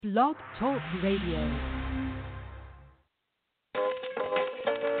Blog Talk Radio.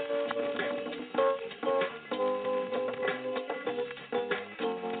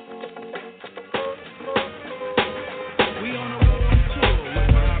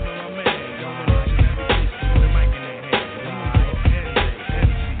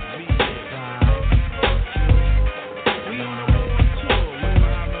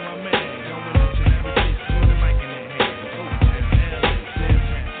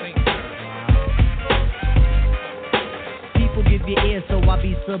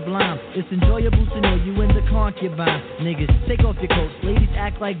 Sublime. It's enjoyable to know you in the concubine. Niggas, take off your coats. Ladies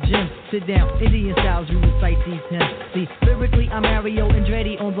act like Jim. Sit down, Indian styles, you recite these hymns. See, lyrically, I'm Mario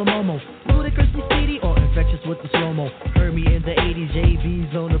Andretti on the Momo. Ludicrously speedy or infectious with the slow-mo. Heard me in the 80s,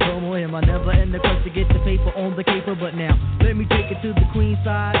 JV's on the promo. Am I never in the quest to get the paper on the caper? But now, let me take it to the Queen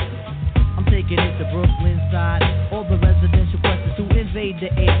side. I'm taking it to Brooklyn side. All the residential questions to invade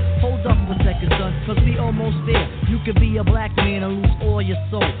the air. Hold up a second, son, cause we almost there. You could be a black man and lose all your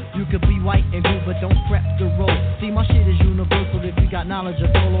soul. You could be white and blue, but don't prep the road. See, my shit is universal if you got knowledge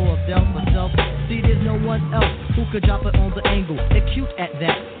of solo or self myself. See, there's no one else who could drop it on the angle. They're cute at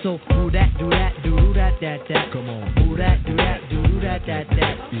that. So do that, do that, do that, that. Come on. Do that, do that, do that, that.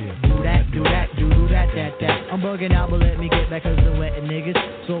 Yeah. Do that, do that, do that, that. I'm bugging out, but let me get back cause I'm wetting niggas.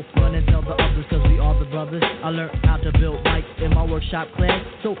 So run and tell the others cause we all the brothers. I learned how to build mics in my workshop class.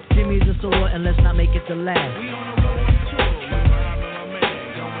 So give me the sword and let's not make it the last.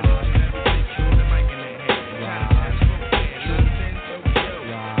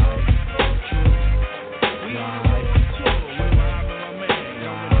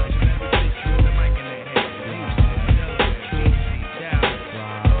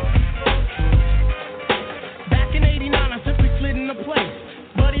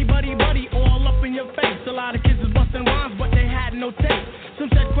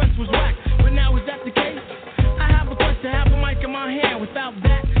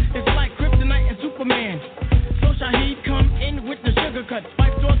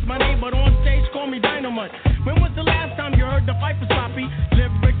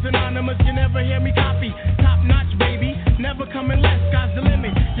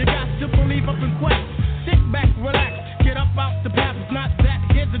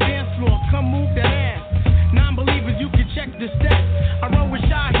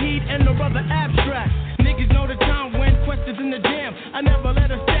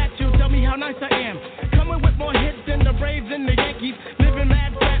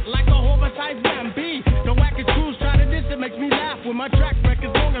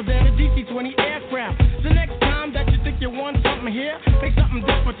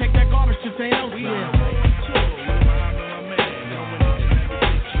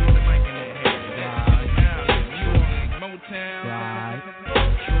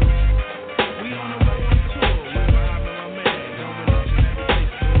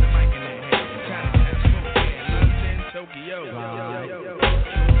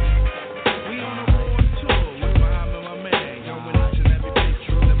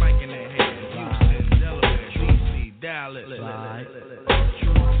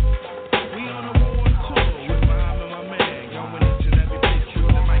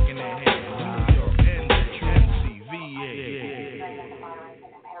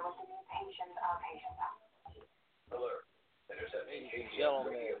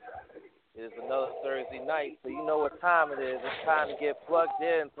 Time to get plugged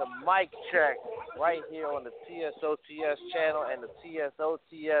in to Mic Check right here on the TSOTS channel and the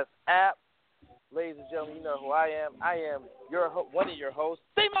TSOTS app. Ladies and gentlemen, you know who I am. I am one of your hosts,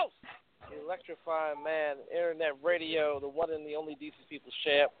 the most electrifying man, internet radio, the one and the only decent people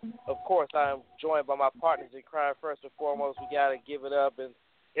champ. Of course, I am joined by my partners in crime. First and foremost, we got to give it up and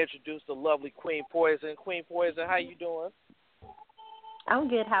introduce the lovely Queen Poison. Queen Poison, how you doing? I'm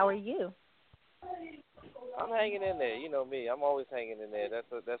good. How are you? I'm hanging in there. You know me. I'm always hanging in there.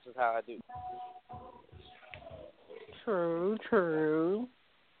 That's just how I do. True.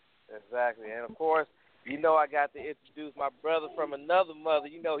 Exactly. And, of course, you know I got to introduce my brother from another mother.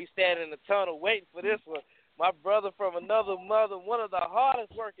 You know, he's standing in the tunnel waiting for this one. My brother from another mother, one of the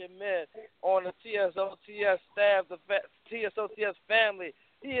hardest working men on the TSOTS staff, the TSOTS family.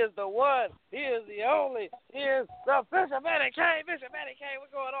 He is the one. He is the only. He is the Bishop Eddie K. Bishop Eddie K.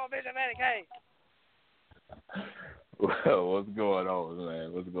 What's going on, Bishop Eddie K? Well, what's going on,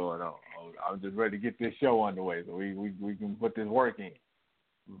 man? What's going on? I'm just ready to get this show underway so we can put this work in.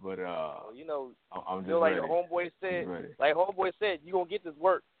 But you know, I'm just like ready. Homeboy said, you gonna get this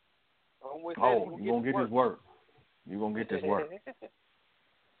work. Homeboy said, you gonna get this work. You gonna get this work.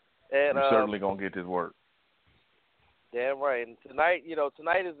 And we're certainly gonna get this work. Damn right. And tonight,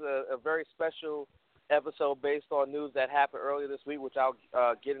 tonight is a very special episode based on news that happened earlier this week, which I'll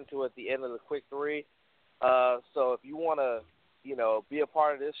get into at the end of the quick three. So if you want to, be a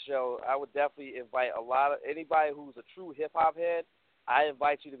part of this show, I would definitely invite anybody who's a true hip hop head. I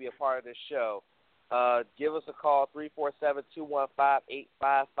invite you to be a part of this show. Give us a call,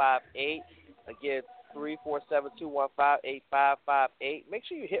 347-215-8558. Again, 347-215-8558. Make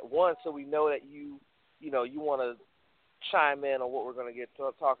sure you hit 1 so we know that you want to chime in on what we're going to get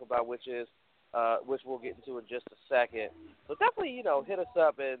to talk about, which we'll get into in just a second. So definitely, hit us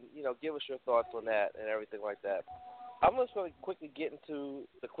up and, give us your thoughts on that and everything like that. I'm just going to quickly get into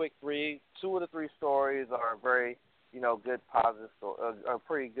the quick three. 2 of the 3 stories are very, good, positive,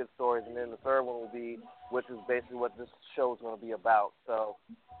 pretty good stories. And then the third one will be, which is basically what this show is going to be about. So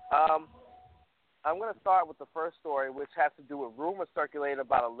I'm going to start with the first story, which has to do with rumors circulating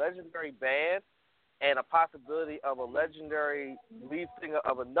about a legendary band and a possibility of a legendary lead singer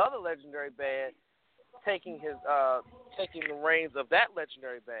of another legendary band taking the reins of that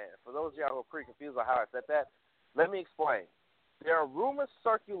legendary band. For those of y'all who are pretty confused on how I said that, let me explain. There are rumors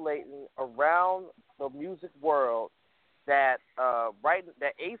circulating around the music world that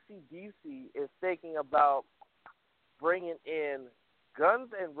that AC/DC is thinking about bringing in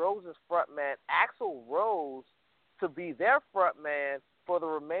Guns N' Roses frontman Axl Rose to be their frontman for the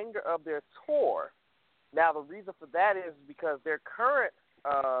remainder of their tour. Now, the reason for that is because their current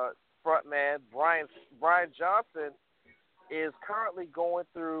frontman, Brian Johnson, is currently going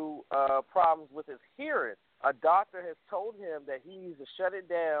through problems with his hearing. A doctor has told him that he needs to shut it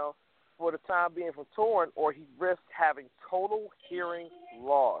down for the time being from touring, or he risks having total hearing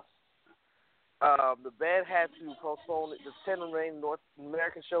loss. The band had to postpone the 10 remaining North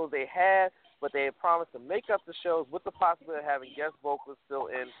American shows they had, but they had promised to make up the shows with the possibility of having guest vocalists fill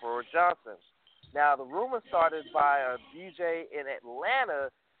in for Johnson. Now, the rumor started by a DJ in Atlanta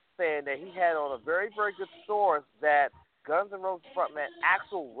saying that he had on a very, very good source that Guns N' Roses frontman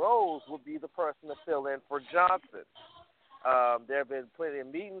Axl Rose would be the person to fill in for Johnson. There have been plenty of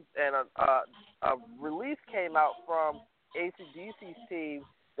meetings, and a release came out from AC/DC's team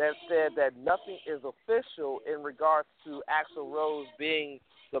that said that nothing is official in regards to Axl Rose being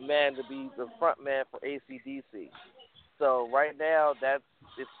the man to be the frontman for AC/DC. So right now,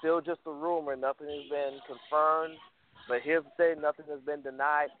 it's still just a rumor. Nothing has been confirmed. But here's the thing, nothing has been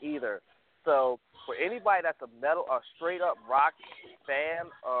denied either. So for anybody that's a straight-up rock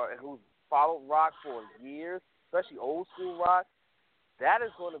fan who's followed rock for years, especially old-school rock, that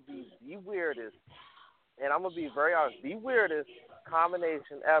is going to be the weirdest, and I'm going to be very honest, the weirdest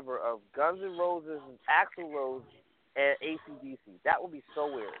combination ever of Guns N' Roses and Axl Rose and AC/DC. That would be so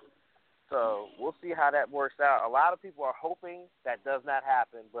weird. So we'll see how that works out. A lot of people are hoping that does not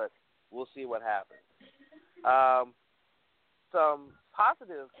happen, but we'll see what happens. Some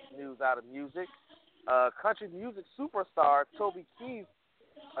positive news out of music. Country music superstar Toby Keith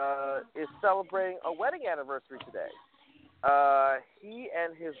is celebrating a wedding anniversary today. He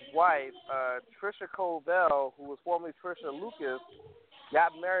and his wife, Trisha Colville, who was formerly Trisha Lucas,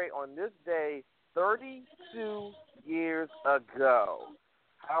 got married on this day 32 years ago.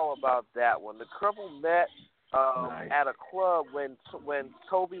 How about that one? The couple met at a club when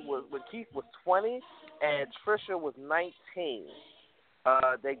Keith was 20 and Trisha was 19.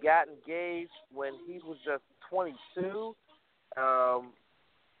 They got engaged when he was just 22.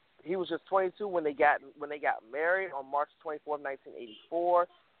 He was just 22 when they got married on March 24, 1984,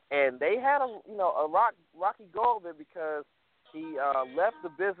 and they had a rocky go of it because he left the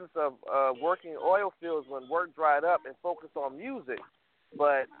business of working in oil fields when work dried up and focused on music.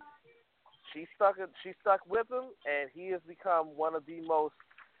 But she stuck with him, and he has become one of the most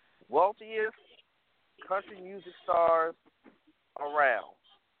wealthiest country music stars around.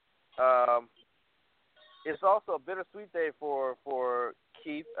 It's also a bittersweet day for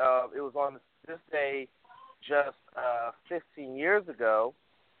Keith. It was on this day just 15 years ago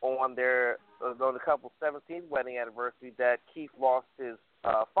on the couple's 17th wedding anniversary that Keith lost his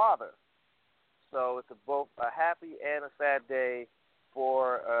father. So it's both a happy and a sad day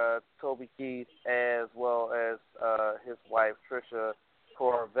for Toby Keith as well as his wife Trisha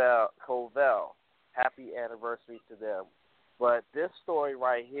Colville. Happy anniversary to them. But this story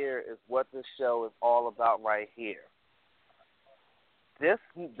right here is what this show is all about right here. This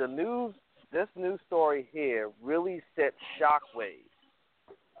news story here really set shockwaves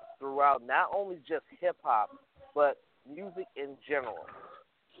throughout not only just hip-hop, but music in general.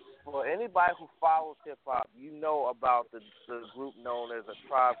 For anybody who follows hip-hop, you know about the group known as A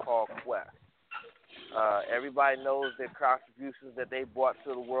Tribe Called Quest. Everybody knows their contributions that they brought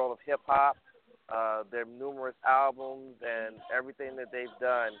to the world of hip-hop. their numerous albums and everything that they've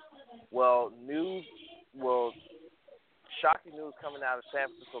done. Well, shocking news coming out of San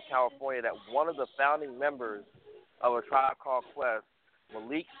Francisco, California, that one of the founding members of A Tribe Called Quest,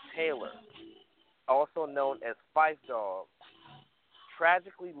 Malik Taylor, also known as Phife Dawg,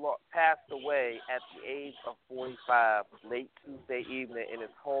 tragically passed away at the age of 45 late Tuesday evening in his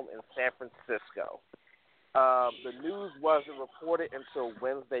home in San Francisco. The news wasn't reported until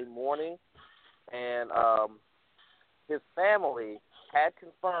Wednesday morning, and his family had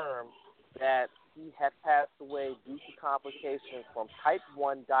confirmed that he had passed away due to complications from type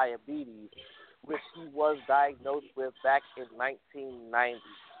 1 diabetes, which he was diagnosed with back in 1990.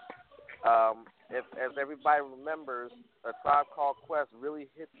 As everybody remembers, A Tribe Called Quest really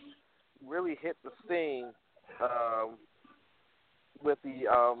hit the scene with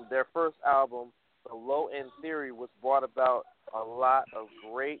their first album, The Low End Theory, which brought about a lot of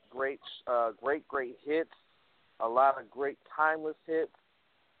great hits, a lot of great timeless hits,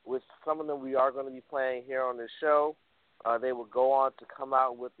 which some of them we are going to be playing here on this show. They would go on to come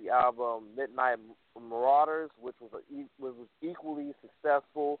out with the album Midnight Marauders, which was equally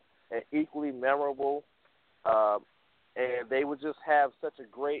successful and equally memorable. And they would just have such a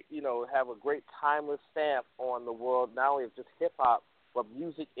great, have a great timeless stamp on the world, not only of just hip-hop, but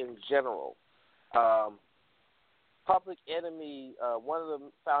music in general. Public Enemy, one of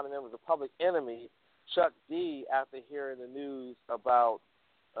the founding members of Public Enemy, Chuck D, after hearing the news about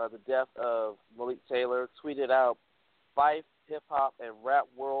the death of Malik Taylor, tweeted out, "Phife, hip-hop, and rap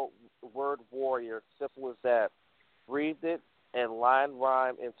word warrior, simple as that. Breathed it and line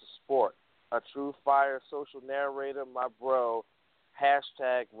rhyme into sport. A true fire social narrator, my bro.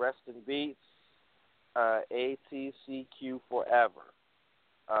 Hashtag rest in beats. ATCQ forever."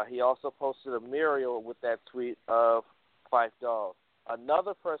 He also posted a mural with that tweet of Phife Dawg.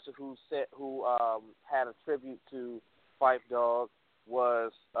 Another person who had a tribute to Phife Dawg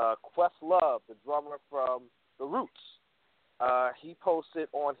was Questlove, the drummer from The Roots. He posted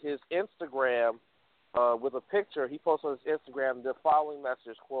on his Instagram with a picture. He posted on his Instagram the following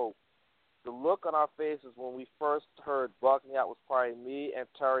message, quote, "The look on our faces when we first heard Bugging Out was probably me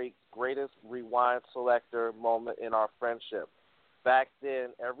and Tariq's greatest rewind selector moment in our friendship. Back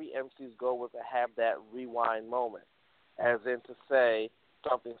then, every MC's goal was to have that rewind moment, as in to say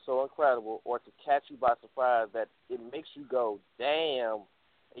something so incredible or to catch you by surprise that it makes you go, damn,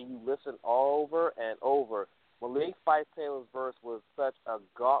 and you listen over and over. Malik Phife Taylor's verse was such a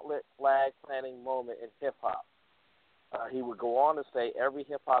gauntlet flag planting moment in hip-hop." He would go on to say every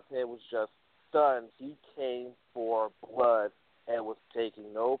hip-hop head was just stunned. He came for blood and was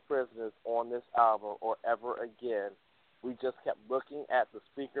taking no prisoners on this album or ever again. We just kept looking at the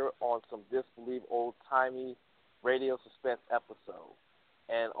speaker on some disbelief old-timey radio suspense episode.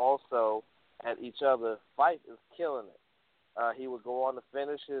 And also at each other, Phife is killing it. He would go on to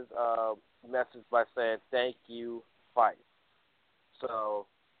finish his message by saying, "Thank you, Phife." So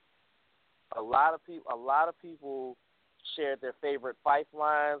a lot of people shared their favorite Phife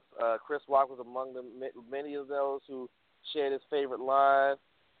lines. Chris Rock was among them, many of those who shared his favorite line.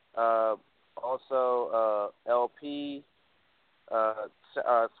 Also, LP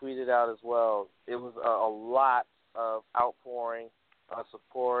tweeted out as well. It was a lot of outpouring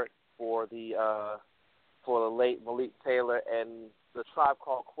support for the late Malik Taylor, and the Tribe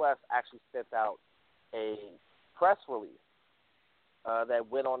Called Quest actually sent out a press release that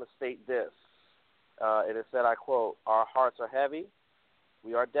went on to state this. It said, I quote, "Our hearts are heavy.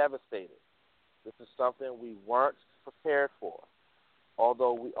 We are devastated. This is something we weren't prepared for.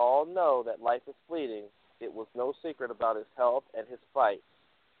 Although we all know that life is fleeting, it was no secret about his health and his fight.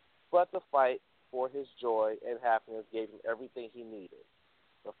 But the fight for his joy and happiness gave him everything he needed.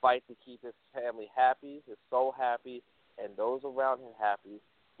 The fight to keep his family happy, his soul happy, and those around him happy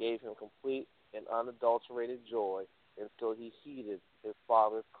gave him complete and unadulterated joy until he heeded his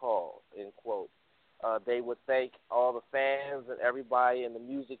father's call," end quote. They would thank all the fans and everybody in the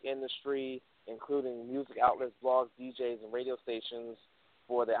music industry, including music outlets, blogs, DJs, and radio stations,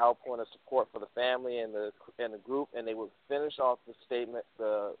 for the outpouring of support for the family and the group. And they would finish off the statement,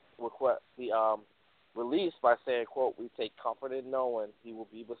 the release, by saying, quote, "We take comfort in knowing he will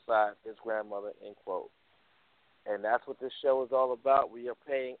be beside his grandmother," end quote. And that's what this show is all about. We are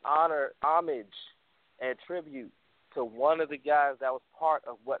paying homage, and tribute to one of the guys that was part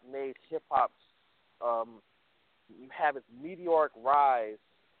of what made hip-hop have its meteoric rise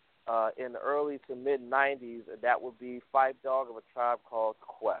in the early to mid-'90s, and that would be Phife Dawg of A Tribe Called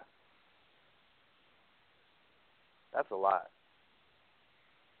Quest. That's a lot.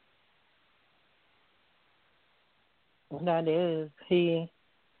 That is. He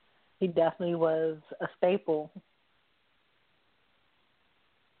He definitely was a staple.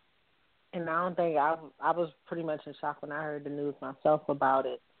 And I don't think I was pretty much in shock when I heard the news myself about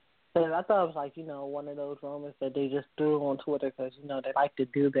it. Because I thought it was like, one of those rumors that they just threw on Twitter because, they like to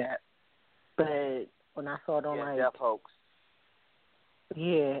do that. But when I saw it on death hoax.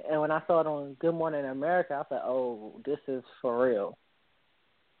 Yeah, and when I saw it on Good Morning America, I said, oh, this is for real.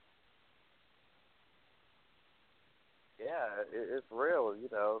 Yeah, it's real, he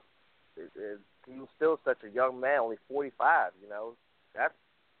was still such a young man, only 45, That's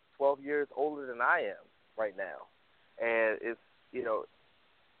 12 years older than I am right now. And it's,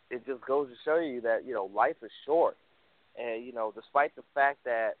 it just goes to show you that, life is short. And, despite the fact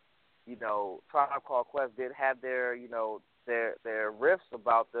that, Tribe Called Quest did have their, their riffs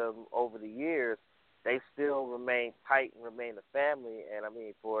about them over the years, they still remain tight and remain a family. And, I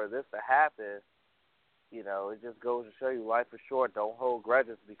mean, for this to happen, it just goes to show you life is short. Don't hold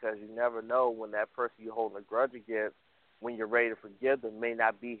grudges because you never know when that person you're holding a grudge against, when you're ready to forgive them, may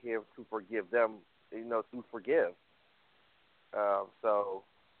not be here to forgive them, to forgive.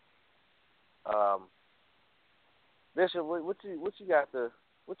 Bishop, what you got to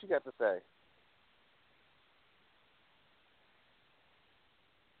say?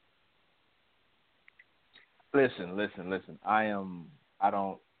 Listen.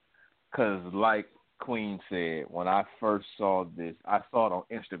 Cause like Queen said, when I first saw this, I saw it on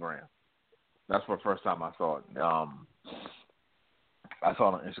Instagram. That's the first time I saw it. I saw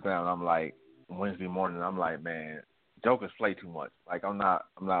it on Instagram, and I'm like, Wednesday morning, I'm like, man, jokers play too much. Like, I'm not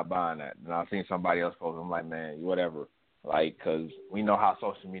buying that. And I seen somebody else post, I'm like, man, whatever. Like, cause we know how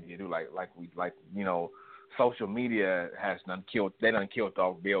social media do. Social media has done killed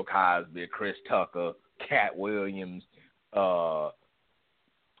off Bill Cosby, Chris Tucker, Cat Williams,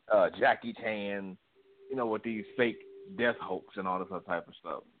 Jackie Chan, with these fake death hoax and all this other type of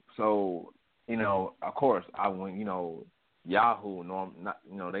stuff. So, of course, I went, Yahoo Yahoo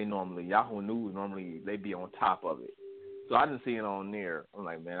News normally they be on top of it. So I didn't see it on there. I'm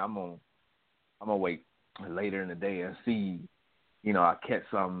like, man, I'm gonna wait later in the day and see, I catch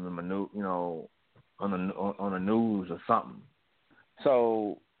something in my new, on the news or something.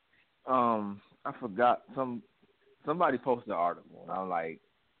 So, I forgot somebody posted the article, and I was like,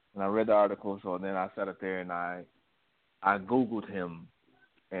 and I read the article, so then I sat up there and I Googled him,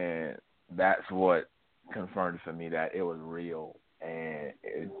 and that's what confirmed for me that it was real. And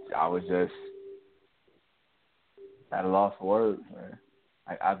I was just at a loss for words, man.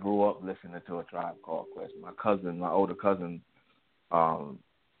 I grew up listening to A Tribe Called Quest. My older cousin,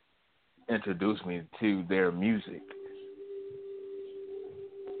 introduced me to their music.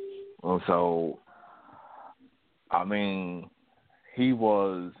 And so, I mean, he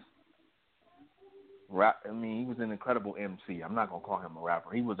was an incredible MC. I'm not going to call him a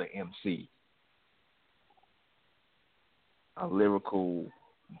rapper. He was an MC. A lyrical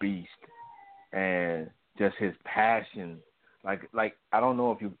beast. And just his passion. Like I don't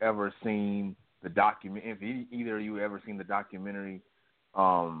know if you've ever seen the document. If either of you ever seen the documentary,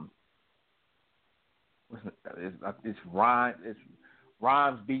 it's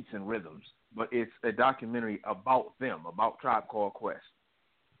rhymes, beats, and rhythms. But it's a documentary about them, about Tribe Called Quest.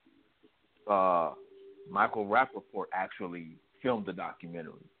 Michael Rappaport actually filmed the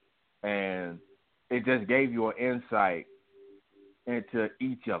documentary, and it just gave you an insight into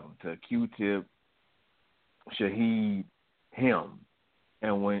each of them, to Q-Tip, Shaheed, him,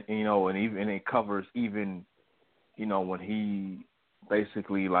 and when and it covers even when he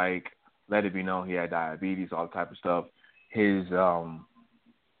basically like let it be known he had diabetes, all type of stuff. His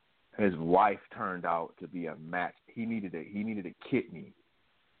wife turned out to be a match. He needed a kidney,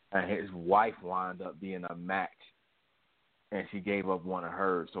 and his wife wound up being a match, and she gave up one of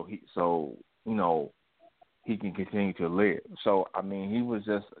hers. So he can continue to live. So I mean, he was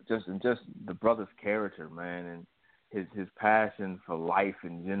just the brother's character, man, and his passion for life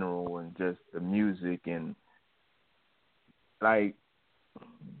in general, and just the music, and like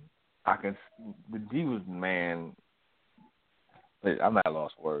he was, man. I'm at a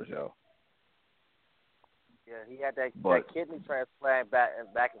lost for words, yo. Yeah, he had that kidney transplant back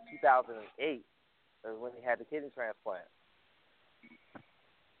in 2008. That was when he had the kidney transplant.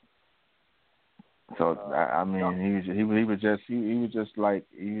 So I mean, he was just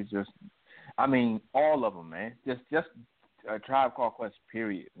I mean, all of them, man. Just a Tribe Called Quest,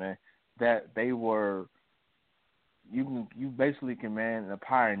 period, man. That they were, you basically can, man, the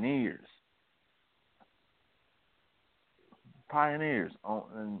pioneers,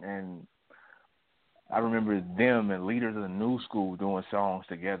 and I remember them and leaders of the new school doing songs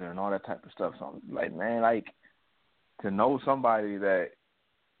together and all that type of stuff. So I'm like, man, like to know somebody that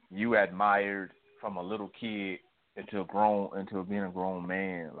you admired from a little kid into being a grown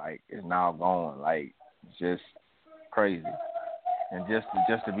man, like, is now gone. Like, just crazy. And just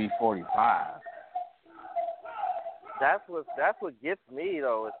to be 45. That's what gets me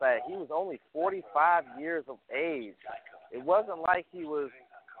though, is that he was only 45 years of age. It wasn't like he was,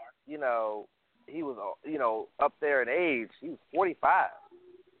 up there in age. He was 45.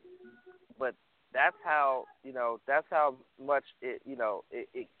 But that's how much it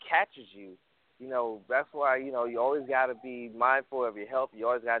catches you. That's why, you always got to be mindful of your health. You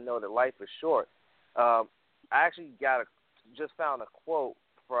always got to know that life is short. I actually just found a quote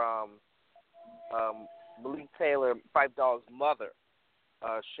from Malik Taylor, Phife Dawg's mother,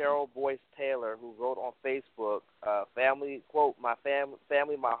 Cheryl Boyce Taylor, who wrote on Facebook, family, quote, my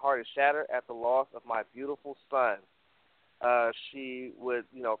heart is shattered at the loss of my beautiful son. She would,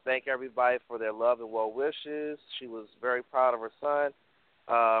 thank everybody for their love and well wishes. She was very proud of her son.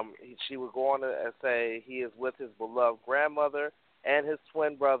 She would go on to say he is with his beloved grandmother and his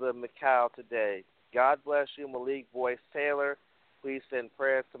twin brother, Mikhail, today. God bless you, Malik Boyce Taylor. Please send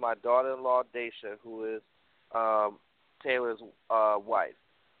prayers to my daughter-in-law, Daisha, who is Taylor's wife.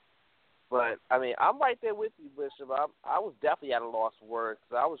 But, I mean, I'm right there with you, Bishop. I was definitely at a loss for words.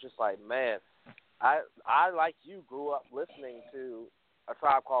 I was just like, man, I like you, grew up listening to A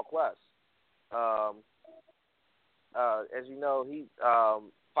Tribe Called Quest. As you know,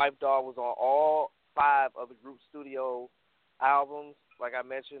 Phife Dawg was on all 5 of the group's studio albums. Like I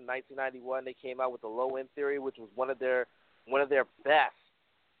mentioned, 1991 they came out with the Low End Theory, which was one of their best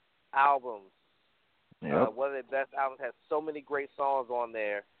albums. Yep. One of their best albums, had so many great songs on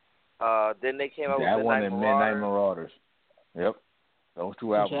there. Then they came out that with one Midnight and Marauders. Midnight Marauders. Yep. Those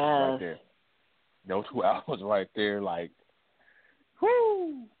 2 albums right there. Those 2 albums right there, like,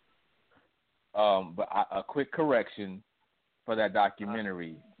 whoo. But a quick correction for that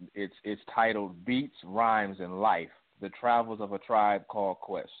documentary. It's titled Beats, Rhymes, and Life: The Travels of a Tribe Called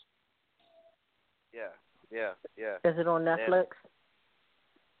Quest. Yeah. Is it on Netflix?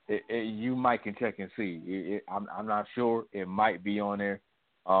 You might can check and see. I'm not sure. It might be on there.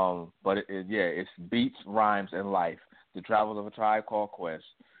 But it's Beats, Rhymes, and Life: The Travels of a Tribe Called Quest.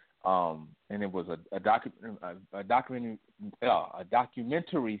 And it was a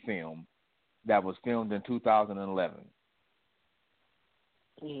documentary film that was filmed in 2011.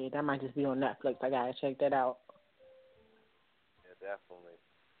 Yeah, that might just be on Netflix. I gotta check that out. Yeah,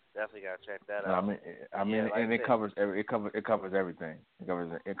 definitely gotta check that out. I mean, and it covers everything.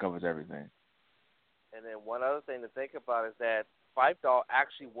 It covers everything. And then one other thing to think about is that Phife Dawg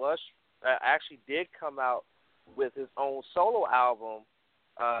actually did come out with his own solo album,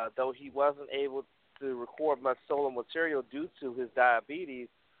 though he wasn't able to record much solo material due to his diabetes.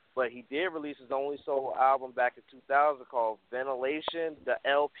 But he did release his only solo album back in 2000 called Ventilation, the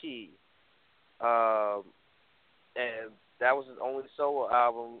LP. And that was his only solo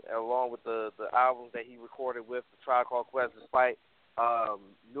album, along with the albums that he recorded with the Tribe Called Quest, despite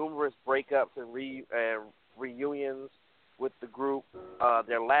numerous breakups and reunions with the group.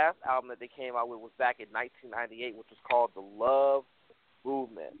 Their last album that they came out with was back in 1998, which was called The Love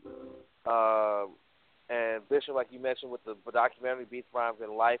Movement. And Bishop, like you mentioned with the documentary Beats, Rhymes,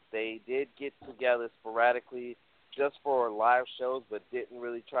 and Life, they did get together sporadically just for live shows, but didn't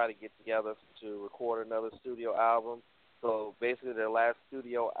really try to get together to record another studio album. So basically their last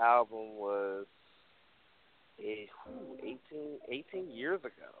studio album was 18 years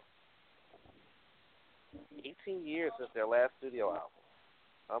ago. 18 years since their last studio album.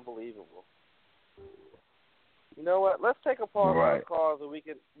 Unbelievable. You know what? Let's take a pause on the calls, and we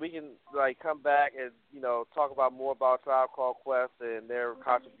can like come back and talk about more about Tribe Called Quest and their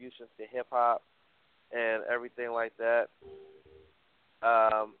contributions to hip hop and everything like that.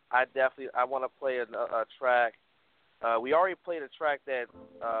 I want to play a track. We already played a track that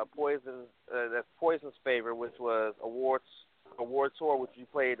that's Poison's favorite, which was Award Tour, which we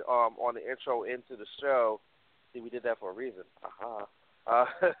played on the intro into the show. See, we did that for a reason.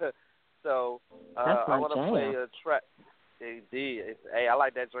 So I want to play a track. Indeed. Hey, I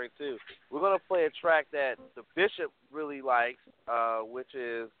like that joint too. We're going to play a track that the Bishop really likes, which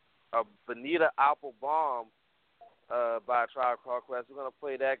is a Bonita Apple Bomb by Tribe Called Quest. We're going to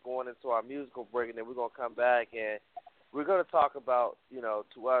play that going into our musical break, and then we're going to come back and we're going to talk about,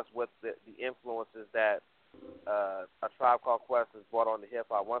 to us, what the influences that a Tribe Called Quest has brought on to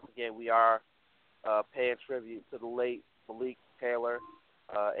hip-hop. Once again, we are paying tribute to the late Malik Taylor,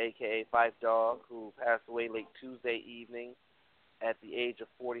 a.k.a. Phife Dawg, who passed away late Tuesday evening at the age of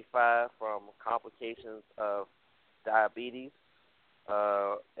 45 from complications of diabetes.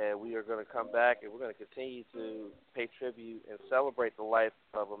 And we are going to come back and we're going to continue to pay tribute and celebrate the life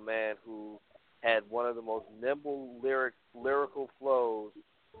of a man who had one of the most nimble lyrical flows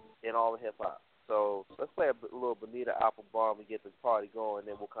in all of hip hop. So let's play a little Bonita Applebum and get the party going,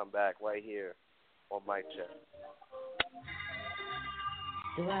 then we'll come back right here on Mic Check.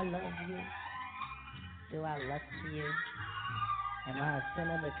 Do I love you? Do I lust to you? Am I a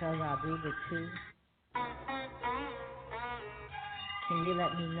sinner because I do the two? Can you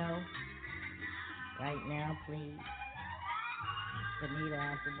let me know right now, please? Bonita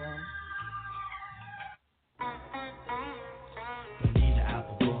Applebum. Bonita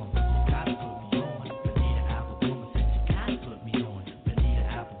Applebum, gotta put me on. Bonita Applebum, said you gotta put me on. Bonita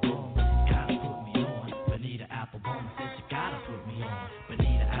Applebum, gotta put me on. Bonita Applebum, said you gotta put me on.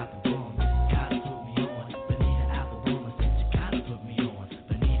 Bonita Applebum, gotta put me on. Bonita Applebum, said you gotta put me on.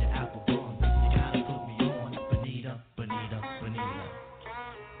 Bonita Applebum, you gotta put me on. Bonita, Bonita, Bonita.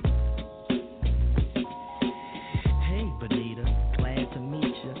 Hey Bonita, glad to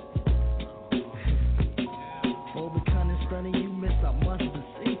meet you. For becoming stunning, you miss, I must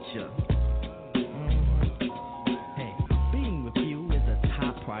beseech you. Hey, being with you is a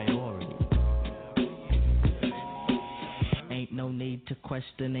top priority. Ain't no need to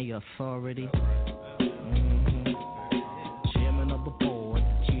question the authority. Chairman of the board,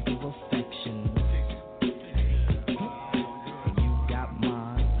 chief of affection. You got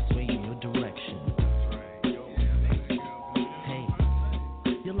mine, swinging your direction. Hey,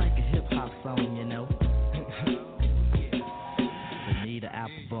 you're like a hip hop song, you know. Bonita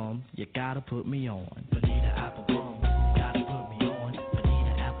Applebum, you gotta put me on. Bonita Applebum, gotta put me on.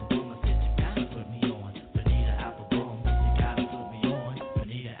 Bonita Applebum, I said you gotta put me on. Bonita Applebum, you gotta put me on.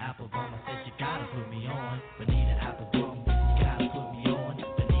 Bonita Applebum, I said you gotta put me on. Bonita Applebum, you gotta put me on.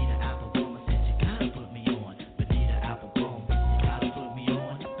 Bonita Applebum, I said you gotta put me on. Bonita Applebum, you gotta put me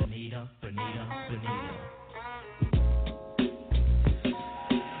on. Bonita, Bonita, Bonita.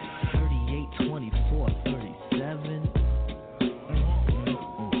 38, 24, 37.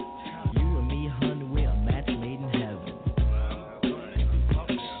 You and me, honey, we're a match made in heaven.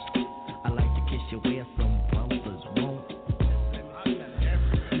 I like to kiss you where some brothers won't.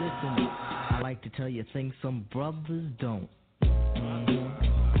 Listen, I like to tell you things some brothers don't. If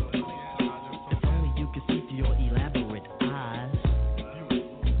only you could see through your elaborate eyes.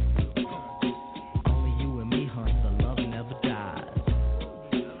 Only you and me, honey, the love never dies.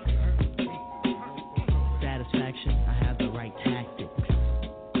 Satisfaction, I have the right tactics.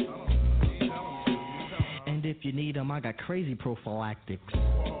 And if you need them, I got crazy prophylactics.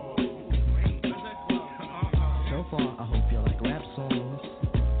 So far, I hope you like rap songs.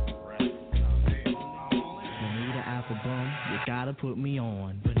 Bonita Applebum, you gotta put me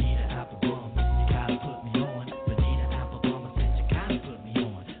on. Bonita Applebum, you gotta put me on. Bonita Applebum, I said you gotta put me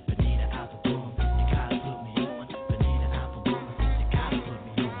on. Bonita Applebum, you gotta put me on. Bonita Applebum, I said you gotta put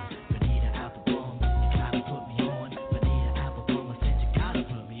me on. Bonita Applebum, you gotta put me on. Bonita Applebum, I said you gotta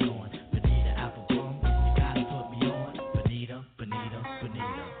put me on. Bonita Applebum, you gotta put me on. Bonita, Bonita,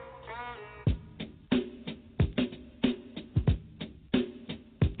 Bonita.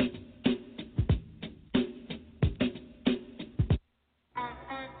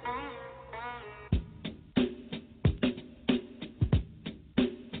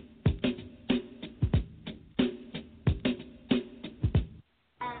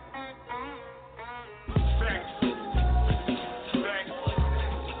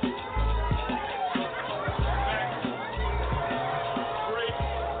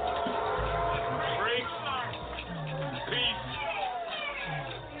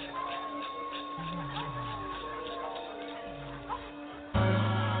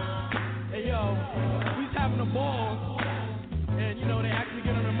 Hey yo, we was having a ball, and you know they asked me to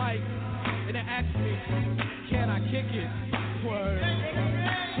get on the mic, and they asked me, can I kick it? Word.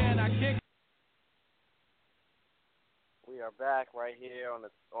 Can I kick it? We are back right here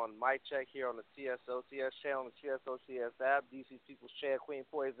on Mic Check here on the TSOTS channel, on the TSOTS app, DC People's Chair, Queen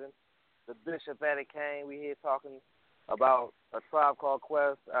Poison, the Bishop Eddie Kane. We here talking about A Tribe Called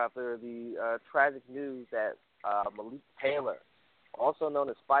Quest after the tragic news that Malik Taylor, also known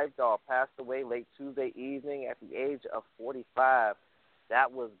as Phife Dawg, passed away late Tuesday evening at the age of 45.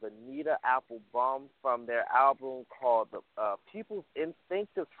 That was Bonita Applebum from their album called The People's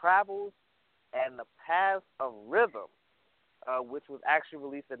Instinctive Travels and the Paths of Rhythm, which was actually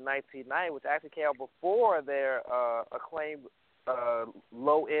released in 1990, which actually came out before their acclaimed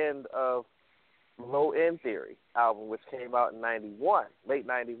Low End Theory album, which came out in 91, late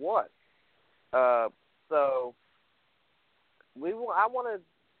 91. So I want to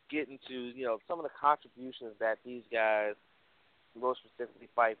get into some of the contributions that these guys most specifically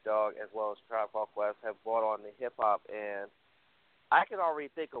Phife, Dawg, as well as Tribe Called Quest, have brought on the hip hop, and I can already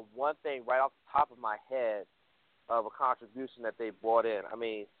think of one thing right off the top of my head of a contribution that they brought in. I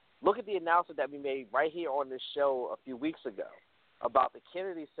mean, look at the announcement that we made right here on this show a few weeks ago about the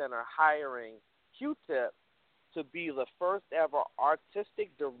Kennedy Center hiring Q-Tip to be the first ever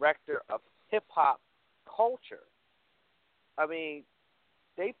artistic director of hip-hop culture. I mean,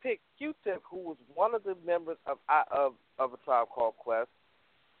 they picked Q-Tip, who was one of the members of A Tribe Called Quest,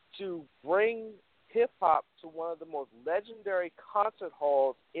 to bring hip-hop to one of the most legendary concert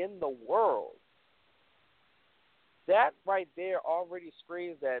halls in the world. That right there already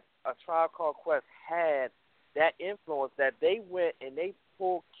screams that A Tribe Called Quest had that influence, that they went and they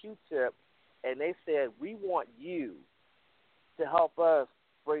pulled Q-Tip and they said, we want you to help us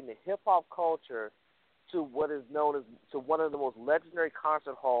bring the hip-hop culture to what is known as to one of the most legendary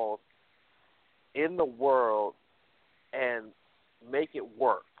concert halls in the world and make it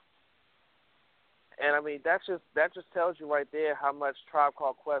work. And I mean, that just tells you right there how much Tribe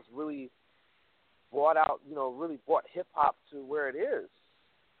Called Quest really brought out, really brought hip hop to where it is.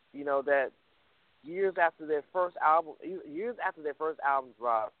 That years after their first album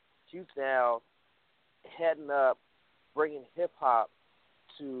dropped, Q's now heading up, bringing hip hop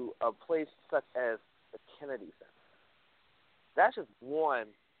to a place such as the Kennedy Center. That's just one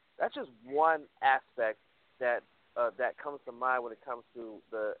aspect that comes to mind when it comes to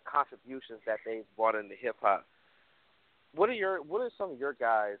the contributions that they've brought into hip hop. What are some of your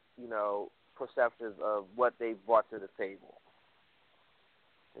guys, perceptions of what they've brought to the table?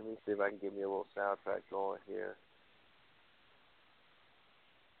 Let me see if I can get me a little soundtrack going here.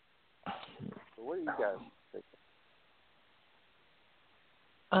 So what do you guys think?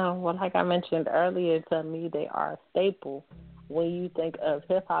 Well, like I mentioned earlier, to me, they are a staple. When you think of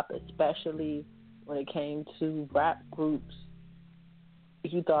hip-hop, especially when it came to rap groups,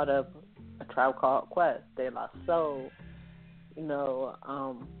 you thought of A Tribe Called Quest, De La Soul,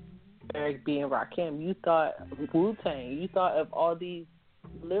 Eric B. and Rakim. You thought Wu-Tang. You thought of all these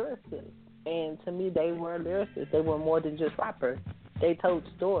lyricists. And to me, they were lyricists. They were more than just rappers. They told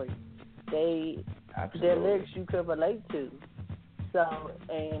stories. Their lyrics you could relate to. So,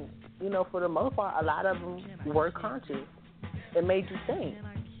 and, for the most part, a lot of them were conscious. It made you think,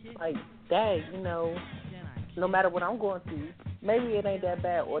 like, dang, no matter what I'm going through, maybe it ain't that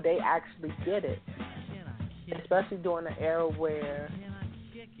bad, or they actually get it. Especially during the era where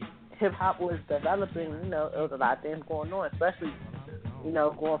hip-hop was developing, there was a lot of things going on, especially,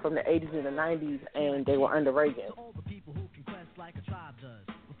 going from the 80s and the 90s, and they were under Reagan.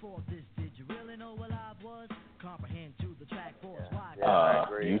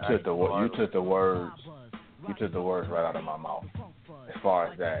 You took the words right out of my mouth. As far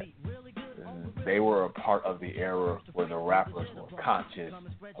as that, they were a part of the era where the rappers were conscious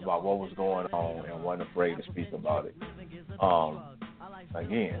about what was going on and weren't afraid to speak about it.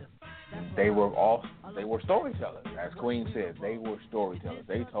 Again, they were storytellers. As Queen said, they were storytellers.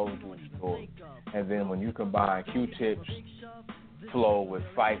 They told you a story. And then when you combine Q-Tip's flow with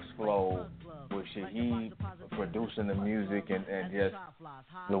Phife's flow, with Shaheed producing the music and just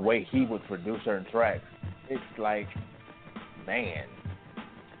the way he would produce certain tracks, it's like, man,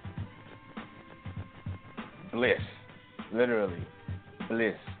 bliss, literally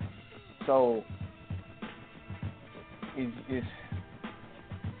bliss. So it's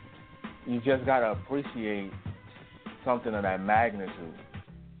you just gotta appreciate something of that magnitude.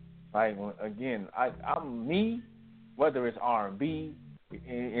 Like, again, I'm me, whether it's R&B,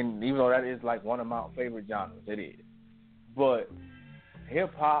 and even though that is like one of my favorite genres, it is. But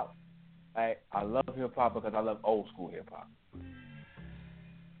hip hop, I love hip hop because I love old school hip hop.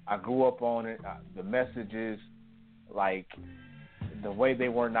 I grew up on it. The messages, like the way they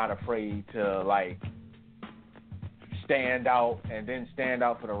were not afraid to like stand out and then stand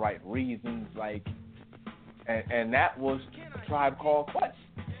out for the right reasons, like, and that was Tribe Called Quest.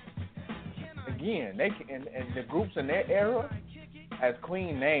 Again, they and the groups in their era, as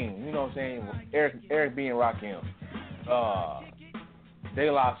Queen named, you know what I'm saying, Eric B. and Rakim,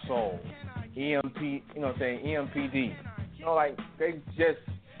 De La Soul, EMP, you know what I'm saying, EMPD, like they just,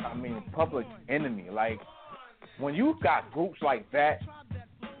 Public Enemy. Like, when you got groups like that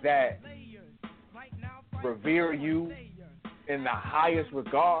revere you in the highest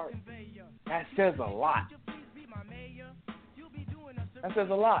regard, that says a lot. That says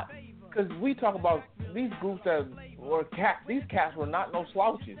a lot. Because we talk about these groups that were cats. These cats were not no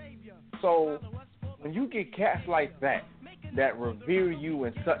slouches. So when you get cats like that revere you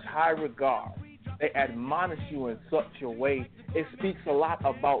in such high regard, they admonish you in such a way, it speaks a lot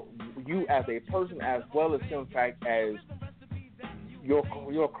about you as a person, as well as the fact as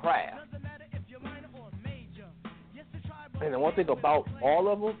your craft. And the one thing about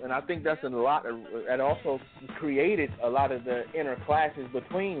all of them, and I think that's a lot, and also created a lot of the inner clashes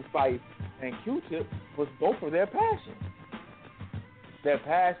between Phife and Q-Tip, was both of their passion. Their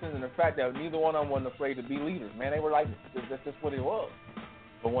passion and the fact that neither one of them wasn't afraid to be leaders. Man, they were like, that's just what it was.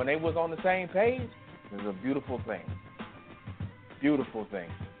 But when they was on the same page, it was a beautiful thing. Beautiful thing.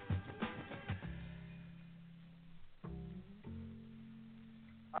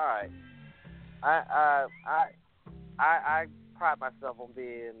 All right. I pride myself on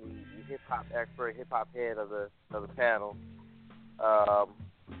being the hip hop expert, hip hop head of the panel.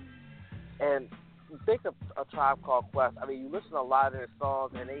 And you think of a Tribe Called Quest. I mean, you listen to a lot of their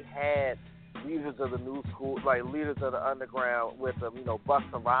songs, and they had leaders of the new school, like leaders of the underground with them. You know,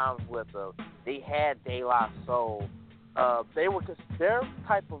 Busta Rhymes with them. They had De La Soul. Their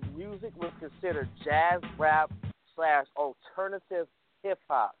type of music was considered jazz rap / alternative hip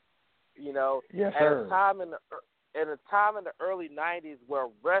hop. You know, yes, at a time in the early '90s where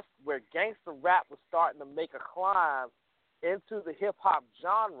gangster rap was starting to make a climb into the hip hop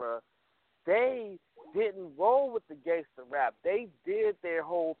genre, they didn't roll with the gangster rap. They did their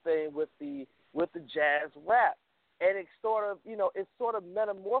whole thing with the jazz rap, and it sort of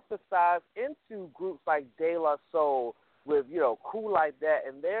metamorphosized into groups like De La Soul with Cool Like That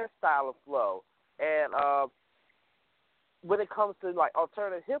and their style of flow. And when it comes to like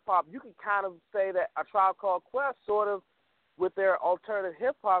alternative hip hop, you can kind of say that A Tribe Called Quest sort of, with their alternative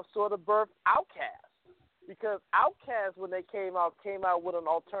hip hop, sort of birthed Outkast, because Outkast, when they came out with an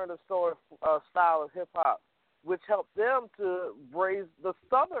alternative sort of style of hip hop, which helped them to raise the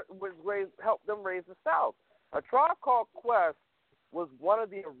Southern, helped them raise the South. A Tribe Called Quest was one of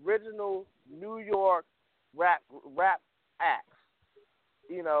the original New York rap acts.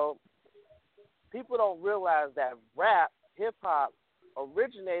 You know, people don't realize that rap, hip-hop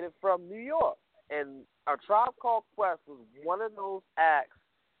originated from New York. And A Tribe Called Quest was one of those acts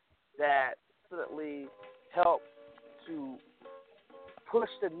that definitely helped to push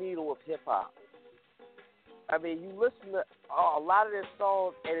the needle of hip-hop. I mean, you listen to a lot of their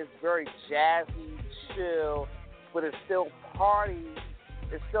songs, and it's very jazzy, chill, but it's still party.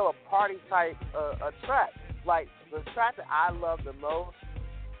 It's still a party type track. Like the track that I love the most,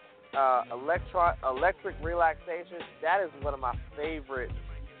 Electric Relaxation. That is one of my favorite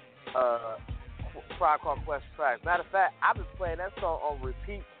Tribe Called Quest tracks. Matter of fact, I've been playing that song on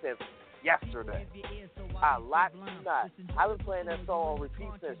repeat since yesterday. I like you not. I've been playing that song on repeat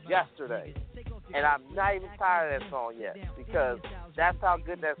since yesterday, and I'm not even tired of that song yet, because that's how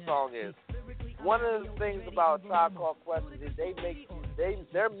good that song is. One of the things about Tribe Called Quest is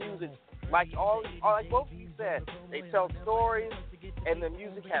their music, like both of you said, they tell stories and the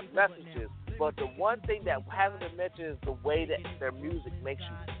music has messages. But the one thing that hasn't been mentioned is the way that their music makes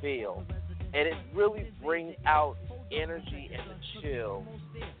you feel, and it really brings out energy and the chill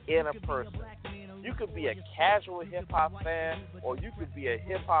in a person. You could be a casual hip hop fan, or you could be a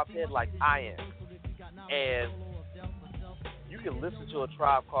hip hop head like I am, and you can listen to A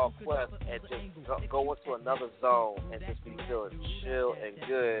Tribe Called Quest and just go into another zone and just be feeling chill and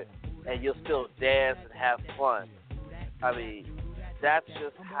good, and you'll still dance and have fun. I mean, that's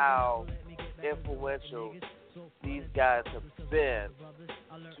just how influential these guys have been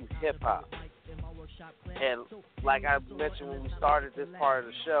to hip-hop. And like I mentioned when we started this part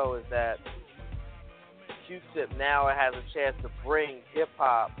of the show, is that Q-Tip now has a chance to bring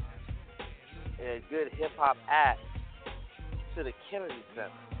hip-hop and good hip-hop act to the Kennedy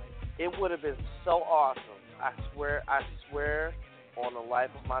Center. It would have been so awesome. I swear on the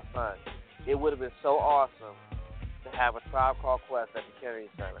life of my son, it would have been so awesome to have A Tribe Called Quest at the Kennedy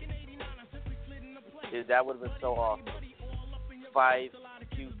Center. That would have been so awesome. Phife,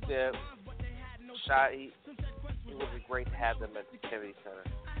 Q-Tip, Shotty, it would be great to have them at the Kennedy Center.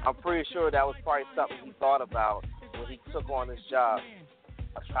 I'm pretty sure that was probably something he thought about when he took on this job.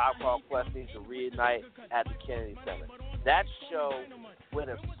 A Tribe Called Quest needs to reunite at the Kennedy Center. That show would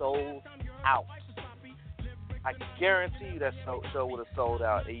have sold out. I guarantee you that show would have sold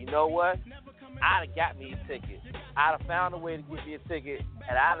out. And you know what? I'd have got me a ticket. I'd have found a way to get me a ticket,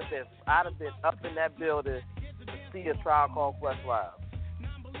 and I'd have been up in that building to see A Tribe Called Quest live.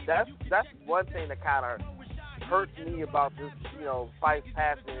 That's one thing that kind of hurts me about this, Phife's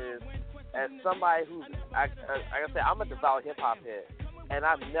passion is, as somebody who's, like I said, I'm a devout hip hop head, and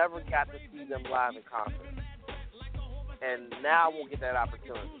I've never got to see them live in concert. And now I won't get that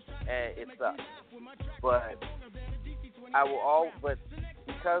opportunity, and it sucks. But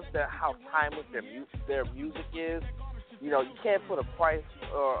because of how timeless their music is, you can't put a price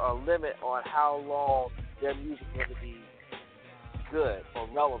or a limit on how long their music is going to be good or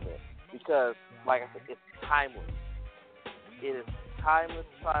relevant because, like I said, it's timeless. It is timeless.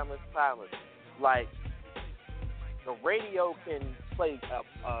 Like, the radio can play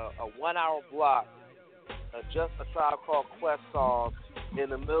a 1 hour block, just a Tribe Called Quest song, in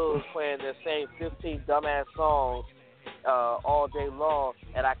the middle of playing their same 15 dumbass songs all day long,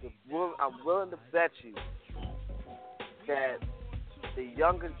 and I'm willing to bet you that the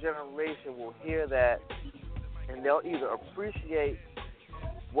younger generation will hear that, and they'll either appreciate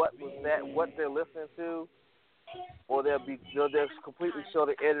what they're listening to, or they'll just completely show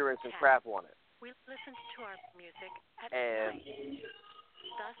the ignorance and crap on it. We listened to our music And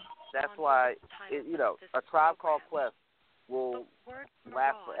that's why a Tribe Called Quest will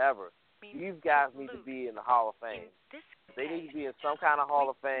last forever. You guys need to be in the Hall of Fame. They need to be in some kind of Hall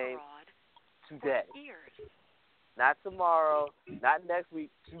of Fame today. Not tomorrow, not next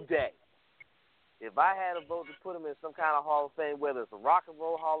week, today. If I had a vote to put them in some kind of Hall of Fame, whether it's a Rock and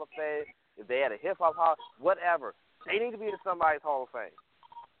Roll Hall of Fame, if they had a Hip Hop Hall, whatever, they need to be in somebody's Hall of Fame.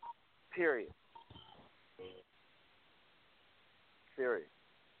 Period.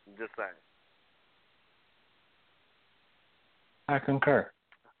 I'm just saying. I concur.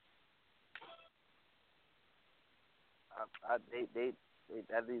 That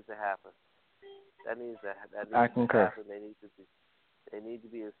needs to happen. I concur. Happen. They need to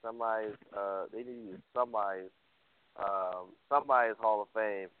be in somebody's. Somebody's Hall of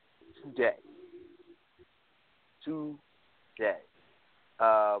Fame today.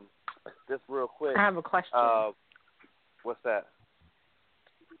 Just real quick. I have a question. What's that?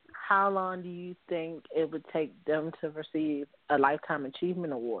 How long do you think it would take them to receive a Lifetime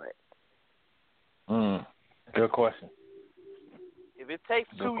Achievement Award? Good question. If it takes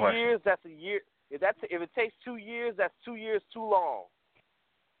 2 years, that's a year. If it takes 2 years, that's 2 years too long.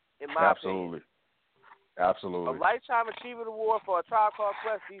 In my opinion. Absolutely. A Lifetime Achievement Award for a Tribe Called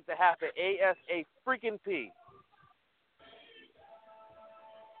Quest needs to happen ASAP.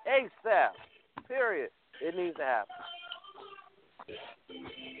 ASAP. Period. It needs to happen.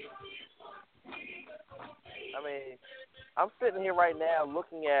 I mean, I'm sitting here right now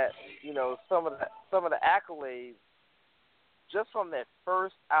looking at, some of the accolades just from that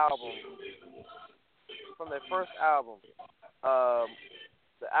first album.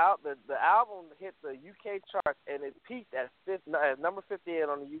 The album hit the UK charts and it peaked at number 58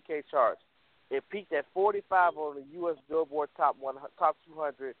 on the UK charts. It peaked at 45 on the U.S. Billboard Top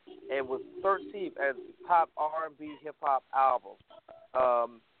 200 and was 13th as top R&B hip hop album.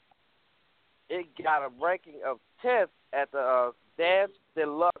 It got a ranking of 10th at the Dance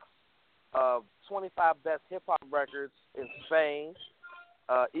Deluxe 25 Best Hip Hop Records in Spain.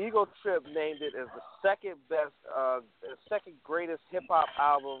 Ego Trip named it as the second greatest hip hop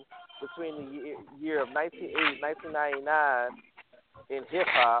album between the year of 1980 and 1999 in hip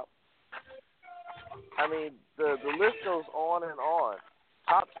hop. I mean, the list goes on and on.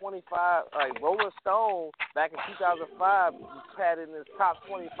 Top 25, like Rolling Stone back in 2005 had in his top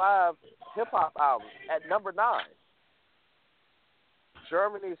 25 hip hop albums at number 9.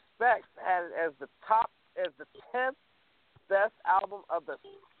 Germany's Specs had it as the 10th best album of the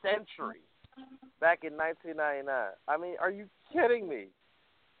century back in 1999. I mean, are you kidding me?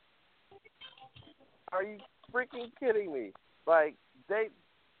 Are you freaking kidding me? Like,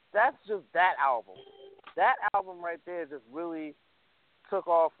 that's just that album. That album right there just really took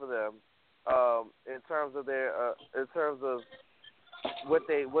off for them in terms of what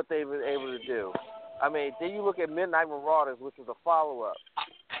they've been able to do. I mean, then you look at Midnight Marauders, which was a follow-up.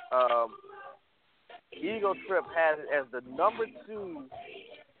 Ego Trip had it as the number 2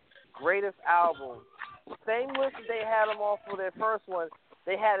 greatest album. Same list that they had them on for their first one,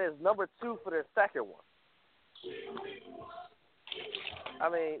 they had it as number 2 for their second one. I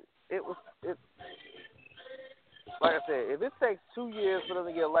mean, like I said, if it takes 2 years for them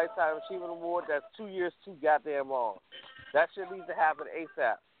to get a Lifetime Achievement Award, that's 2 years too goddamn long. That shit needs to happen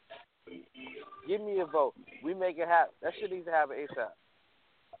ASAP. Give me a vote. We make it happen. That shit needs to happen ASAP.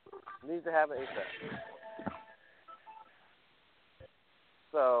 It needs to happen ASAP.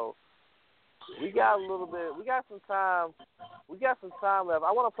 So, we got some time left.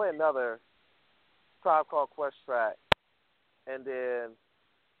 I want to play another Tribe Called Quest track. And then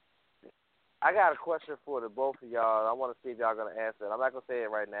I got a question for the both of y'all. I want to see if y'all going to answer it. I'm not going to say it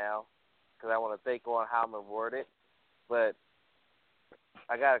right now because I want to think on how I'm going to word it. But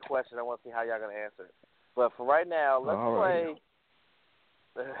I got a question. I want to see how y'all going to answer it. But for right now, let's play.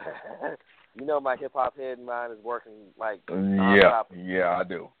 You know my hip-hop head and mind is working like Yeah, I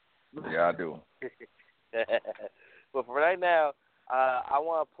do. But for right now, I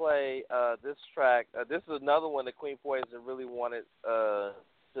want to play this track. This is another one that Queen Poison really wanted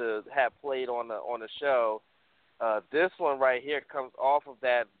to have played on the show. This one right here comes off of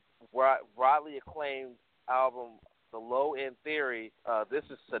that broadly acclaimed album, The Low End Theory. This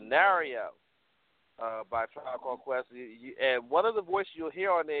is Scenario by Tribe Called Quest. And one of the voices you'll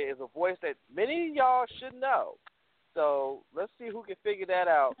hear on there is a voice that many of y'all should know. So let's see who can figure that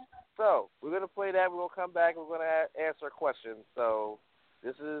out. So we're going to play that. We're going to come back. We're going to answer a question. So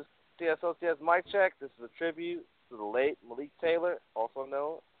this is TSOTS Mic Check. This is a tribute to the late Malik Taylor, also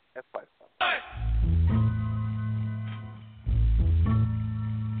known as Phife.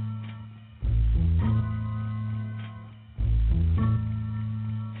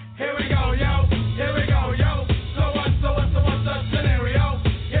 Here we go, yo. Here we go, yo. So what's the scenario?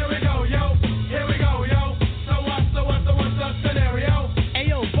 Here we go, yo. Here we go, yo. So what's the scenario?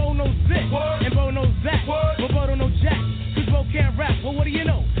 Ayo, Bo knows this, What? and Bo knows that, What? but Bo don't know jack, cause Bo can't rap. Well, what do you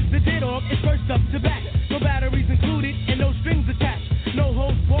know? The Dawg is first up to bat. No batteries included, and no strings attached. No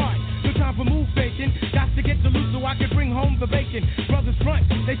holds barred, no time for move faking. Got to get the loot so I can bring home the bacon. Brothers front,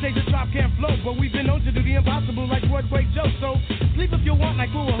 they say the drop can't flow, but we've been known to do the impossible like Broadway Joe. So sleep if you want, like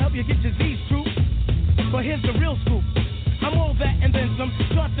who will help you get your Z's true. But here's the real scoop. I'm all that and then some.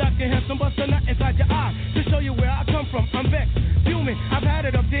 Short, dark, and handsome, bust a nut inside your eye to show you where I come from. I'm vexed, fuming. I've had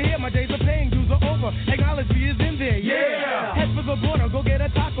it up to here. My days of paying dues are over. Acknowledge me is in there. Yeah. Head for the border, go get a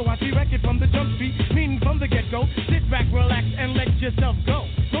taco. I see record from the jump street, meaning from the get go. Sit back, relax, and let yourself go.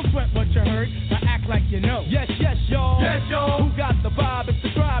 Don't sweat what you heard, but act like you know. Yes, y'all. Yes, y'all. Who got the vibe? It's the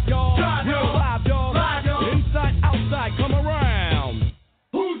tribe, y'all. Tribe, Real y'all. live, y'all. Live, y'all. Inside, outside, come around.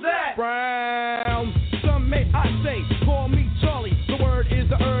 Who's that? Brown. Some may I say, call me Charlie. The word is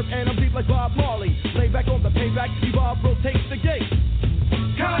the herb, and I'm deep like Bob Marley. Lay back on the payback, evolve, rotate the gate.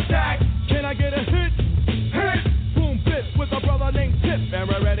 Contact. Can I get a hit? Hit. Boom, bit with a brother named Tip, and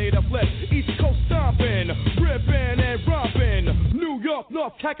we're ready to flip. East Coast stomping, ripping and romping. New York,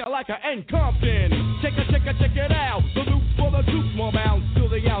 North Kakalaka, and Compton. Check it out. The loop for the juice, more bounds to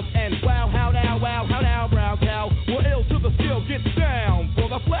the ounce. And wow, how now, brown cow. We're ill to the skill, get down for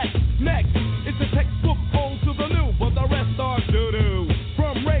the flex. Next, it's a textbook old to the new, but the rest are doo-doo.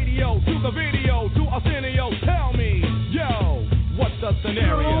 From radio to the video to Arsenio, tell me, yo, what's the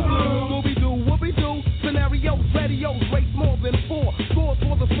scenario? Whoopie-doo, scenarios, radios, race more than four. Scores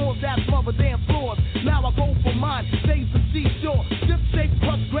for the scores, that's mother damn floors. Now I go for mine, days of seashore. Dip shape,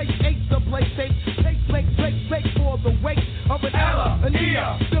 crust, great, eight to play tape. Take for the weight of an Ella, an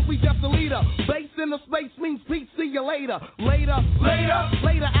Ea. Simply just a leader. Base in the space means peace, see you later. Later,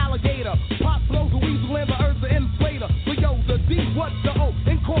 alligator. Pop blows a weasel and the earth's an inflator. So yo, the D, what the O?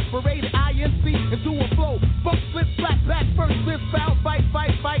 Incorporated INC into a flow. Funk, split, flat, back, first, fifth, foul, fight,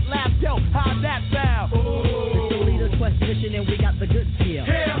 laugh. Yo, how'd that sound? It's the leader's quest mission and we got the goods here.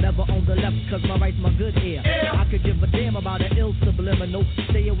 Yeah. Never on the left cause my right's my good ear. Yeah. I could give a damn about an ill subliminal.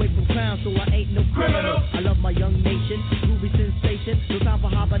 Stay away from crime so I ain't no criminal. I love my young nation, groovy sensation. No time for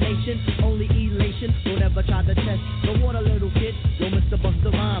hibernation, only elation. Don't ever try to test the water, little kid. Yo, Mr.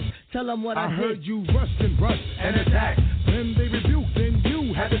 Busta Rhymes, tell them what I heard did. you rushed and attacked. Then they rebuked, then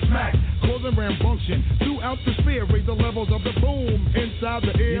you had to smack. Causing rambunction throughout the sphere. Raise the levels of the boom inside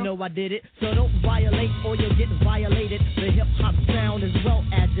the ear. You know I did it, so don't violate or you'll get violated. The hip-hop sound is well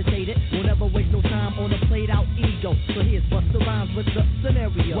agitated. We'll never waste no time on a played-out ego. So here's Busta Rhymes with the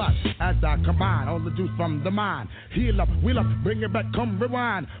scenario. Watch as I combine all the juice from the mind. Heal up, wheel up, bring it back, come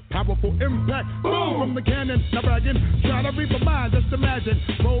rewind. Powerful impact, boom, from the cannon. Now bragging, try to read my mind, just imagine.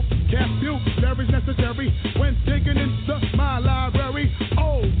 Vocabulary is necessary when digging into my library.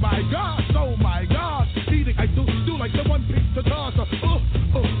 Oh my gosh, eating I do like the one piece to toss.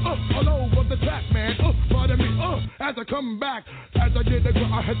 All over the track, man. Pardon me, as I come back, as I did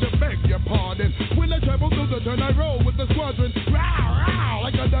I had to beg your pardon. When I travel through the turn, I roll with the squadron. Row,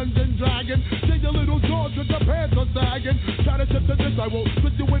 like a dungeon dragon. Take a little George with the pants are sagging. Try to tip to this, I will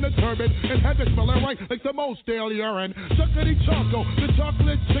put you in a turban and have it smelling right like the most stale urine. Chuckity choco, the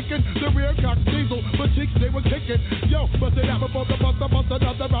chocolate chicken, the rear cock diesel, but cheeks they were kicking. Yo, bust it out before the buster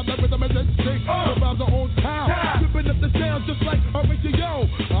another round the rhythm is instinct. About the old town, whipping up the sound just like yo.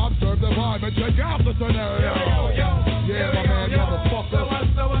 Observe the vibe and check out the scenario. Yeah, my man, motherfucker.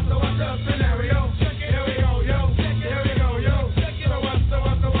 So what's the scenario? Here we go, yo. Here we go, yo. So what's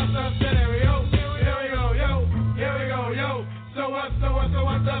the scenario? Here we go, yo. Here we go, yo. So what's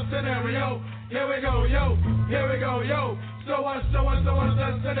the scenario? Here we go, yo. Here we go, yo. So what's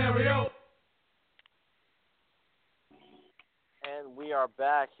the scenario? And we are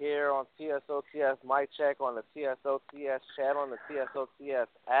back here on TSOTS Mic Check on the TSOTS channel, on the TSOTS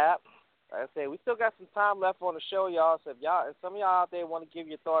app. like I said, we still got some time left on the show, y'all. So if some of y'all out there want to give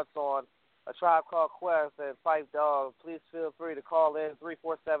your thoughts on A Tribe Called Quest and Phife Dawg, please feel free to call in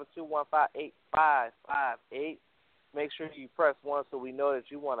 347-215-8558. Make sure you press 1 so we know that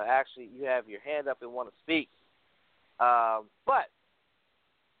you have your hand up and want to speak.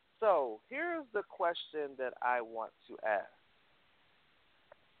 So here's the question that I want to ask.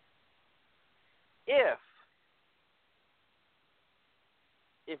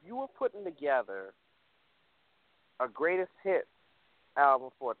 If you were putting together a greatest hits album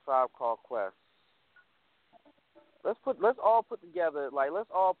for A Tribe Called Quest, let's all put together, like, let's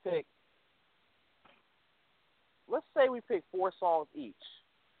say we pick 4 songs each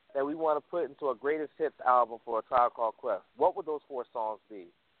that we want to put into a greatest hits album for A Tribe Called Quest. What would those 4 songs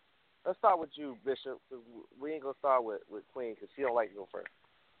be? Let's start with you, Bishop, because we ain't going to start with Queen because she don't like to go first.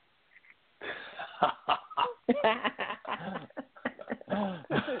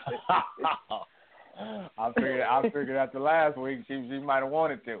 I figured after last week she might have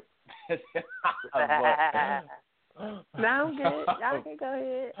wanted to. No, I'm good. Y'all can go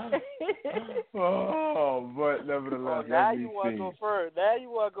ahead. But nevertheless, now you want to go first. Now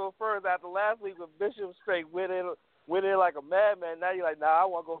you want to go first after last week when Bishop straight went in like a madman. Now you're like, nah, I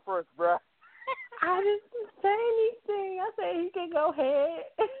want to go first, bro. I didn't say anything. I said he can go ahead.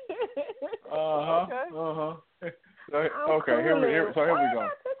 Okay. Here we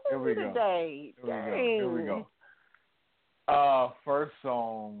go. Here we go. First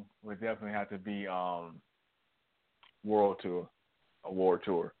song would definitely have to be World Tour, Award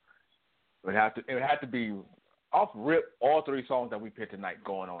Tour. It would have to be off rip all 3 songs that we picked tonight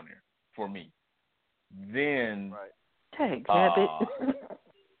going on there for me. Then Tag Rabbit.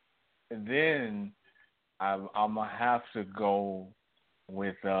 Then I'm gonna have to go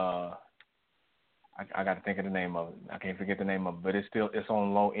with I got to think of the name of it. I can't forget the name of it, but it's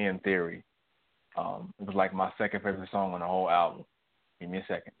on Low End Theory. It was like my second favorite song on the whole album. Give me a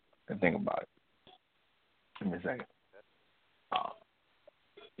second to think about it. Give me a second.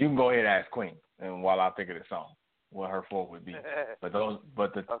 You can go ahead and ask Queen, and while I think of the song, what her 4 would be. But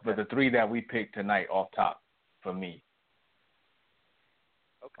the 3 that we picked tonight off top for me.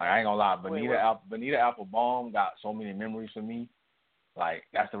 Okay. Like, I ain't gonna lie, Bonita Applebaum got so many memories for me. Like,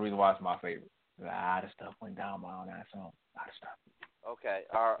 that's the reason why it's my favorite. A lot of stuff went down on that song. A lot of stuff. Okay.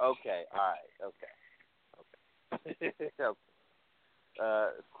 All right.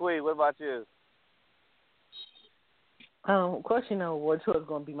 Queen, what about you? Of course, Award Tour is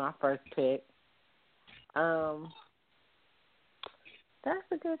going to be my first pick. That's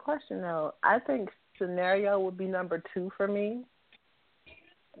a good question, though. I think Scenario would be number 2 for me.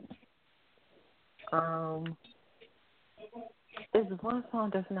 It's one song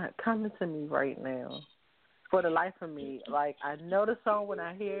that's not coming to me right now. For the life of me. Like, I know the song when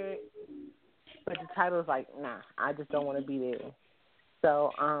I hear it, but the title is like, nah, I just don't want to be there.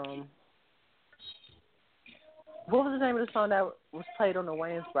 So, what was the name of the song that was played on the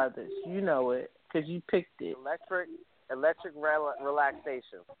Wayans Brothers? You know it, because you picked it. Electric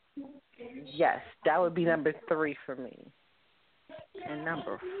Relaxation. Yes, that would be number 3 for me. And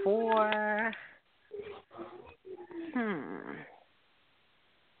number 4,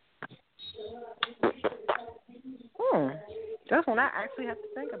 that's one I actually have to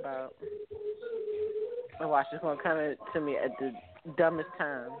think about. And watch, it's going to come to me at the dumbest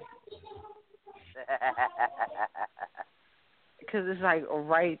time. Because it's like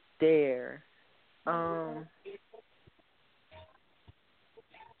right there. I'm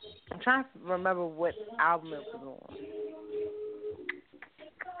trying to remember what album it was on.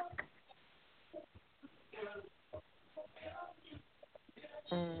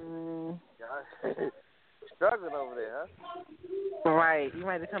 Struggling over there, huh? Right. You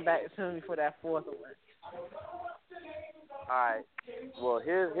might have to come back to me for that 4th one. All right. Well,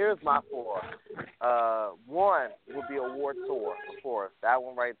 here's my 4. 1 would be Award Tour, of course. That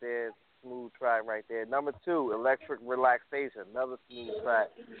one right there, smooth track right there. Number 2, Electric Relaxation, another smooth track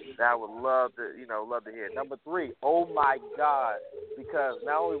that I would love to hear. Number 3, Oh My God, because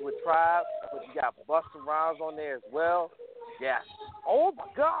not only with Tribe, but you got Busta Rhymes on there as well. Yes. Oh my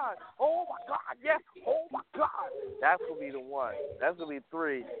God. Yes. Oh my God. That's gonna be the 1. That's gonna be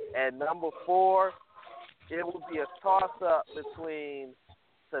 3. And number 4, it would be a toss-up between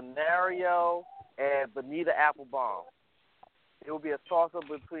Scenario and Bonita Applebaum. It would be a toss-up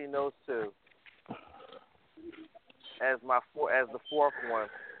between those 2 as the 4th one.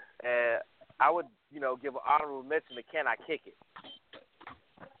 And I would, give an honorable mention to Can I Kick It?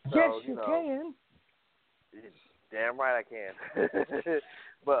 So, yes, you can. Damn right I can.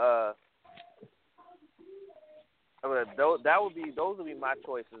 But those would be my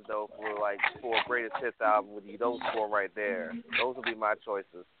choices though for a greatest hits album with you. Those four right there. Those would be my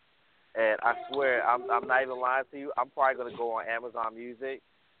choices. And I swear, I'm not even lying to you. I'm probably gonna go on Amazon Music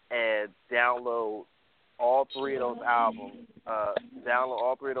and download all three of those albums. Download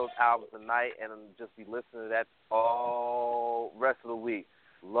all three of those albums tonight, and just be listening to that all rest of the week.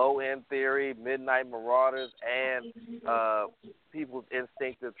 Low End Theory, Midnight Marauders, and People's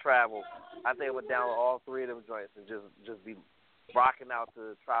Instinctive Travel. I think I would download all three of them joints and just be rocking out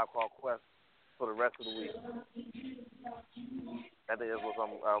to Tribe Called Quest for the rest of the week. I think that's what's going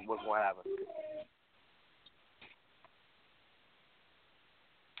to happen.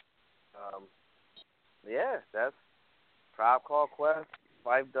 Yeah, that's Tribe Called Quest,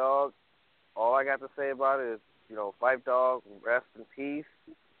 Phife Dawg. All I got to say about it is, Phife Dawg, rest in peace.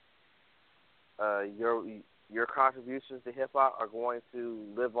 Your contributions to hip hop are going to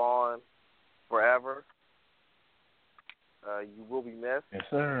live on forever. You will be missed. Yes,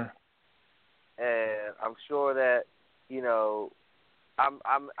 sir. And I'm sure that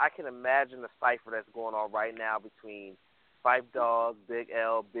I can imagine the cipher that's going on right now between Phife Dawg, Big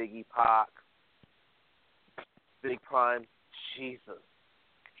L, Biggie, Pac, Big Pun. Jesus.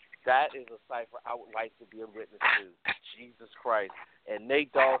 That is a cipher I would like to be a witness to. Jesus Christ. And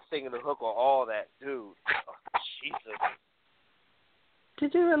Nate Dogg singing the hook on all that. Dude. Oh, Jesus.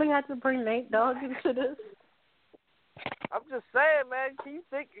 Did you really have to bring Nate Dogg into this? I'm just saying, man. Can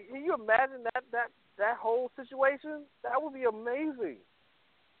you imagine that whole situation? That would be amazing.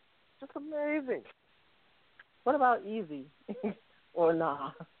 Just amazing. What about Easy? Or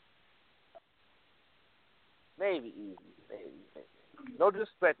nah? Maybe Easy. Maybe. No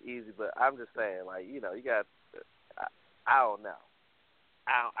disrespect to Easy, but I'm just saying, you got. I don't know.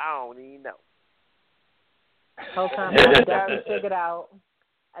 I don't even know. Whole time I definitely figured out.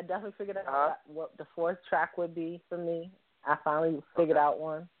 What the fourth track would be for me. I finally figured out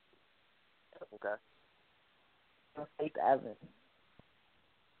one. Okay. Faith Evans.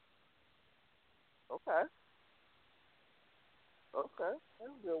 Okay. That's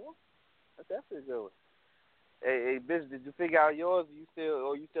a good one. That's definitely a good one. Hey, bitch, did you figure out yours?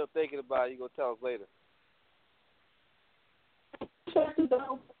 Or you still thinking about it? You gonna tell us later?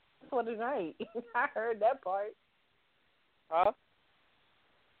 For tonight. I heard that part. Huh?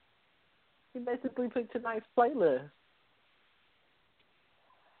 He basically picked tonight's playlist.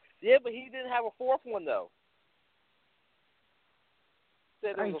 Yeah, but he didn't have a fourth one though. He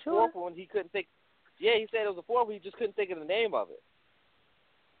said there was a fourth one. He couldn't think. Yeah, he said it was a fourth one. He just couldn't think of the name of it.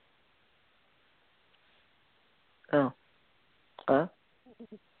 Oh. Huh?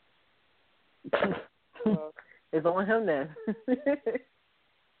 It's on him then.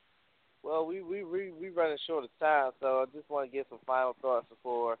 Well, we running short of time, so I just want to get some final thoughts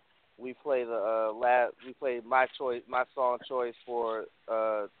before we play we played my song choice for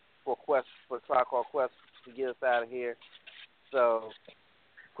Quest, for Tribe Called Quest, to get us out of here. So,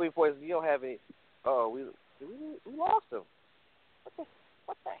 Queen Poison, you don't have any. Oh, we lost him.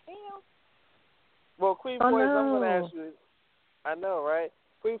 What the hell? Well, Queen Poison, no. I'm going to ask you. I know, right?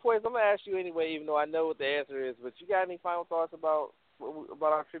 Queen Poison, I'm going to ask you anyway, even though I know what the answer is. But you got any final thoughts about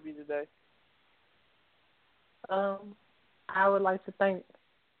our tribute today? I would like to thank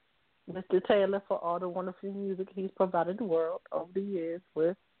Mr. Taylor for all the wonderful music he's provided the world over the years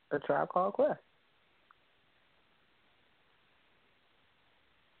with A Tribe Called Quest.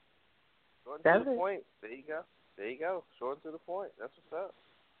 Short and to the point. There you go. Short and to the point. That's what's up.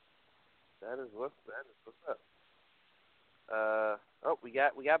 That is what's up. We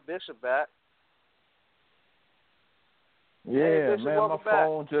got Bishop back. Yeah, hey, Bishop, man, back.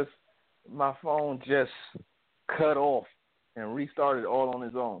 my phone just cut off and restarted all on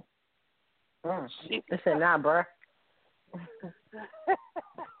its own. They said, nah, bruh.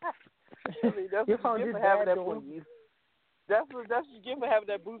 That's your phone just bad doing you. That's what you get for having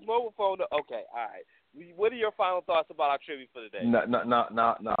that Boost mobile phone. Okay, all right. What are your final thoughts about our tribute for today? No,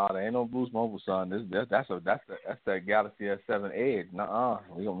 there ain't no Boost mobile, son. That's that Galaxy S7 Edge.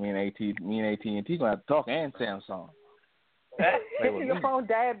 We gonna me and AT&T gonna have to talk, and Samsung. Your phone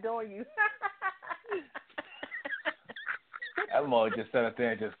dabbed on you. That mother just sat up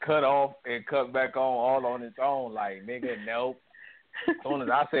there and just cut off and cut back on all on its own. Like, nigga, nope. As soon as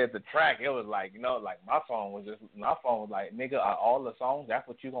I said the track, it was like, my phone was like, nigga, are all the songs, that's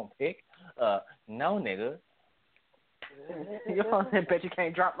what you gonna pick? No, nigga. Your phone said, bet you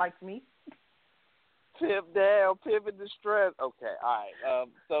can't drop like me. Pimp down, pimp in distress. Okay, all right.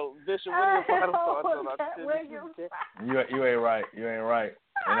 So, Bishop, what are your final thoughts on our tribute? You ain't right.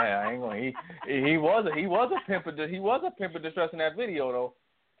 And I ain't gonna. He was a pimp of distress in that video though.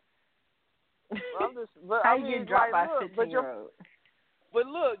 I'm just, but How I you mean, get dropped by look, 15-year-old?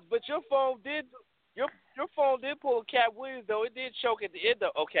 but your phone did pull a Cat Williams though. It did choke at the end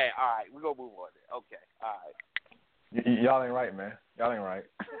though. Okay, all right, we're gonna move on there. Okay, all right. Y'all ain't right, man. Y'all ain't right.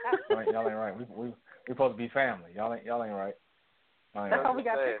 Y'all ain't right. We supposed to be family. Y'all ain't right. That's why we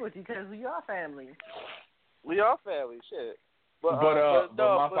got picked with you, because we are family. We are family, shit. But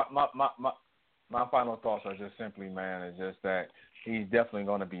my final thoughts are just simply, man, is just that he's definitely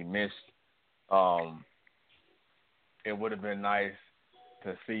going to be missed. It would have been nice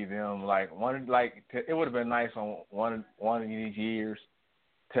to see them it would have been nice on one of these years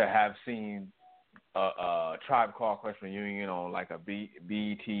to have seen a Tribe Called Quest reunion on like a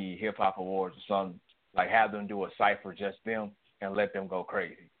BET Hip Hop Awards or something. Like have them do a cypher just them and let them go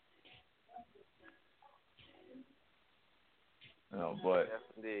crazy. But yes,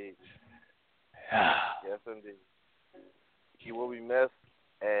 indeed. Yes, indeed. He will be missed,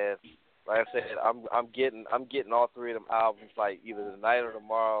 and like I said, I'm getting all three of them albums like either tonight or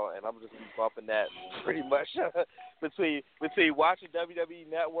tomorrow, and I'm just be bumping that pretty much between watching WWE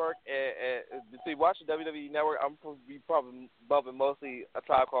Network and between watching WWE Network, I'm probably bumping mostly A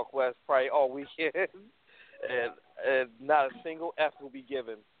Tribe Called Quest probably all weekend, and not a single F will be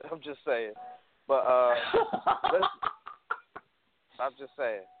given. I'm just saying, but I'm just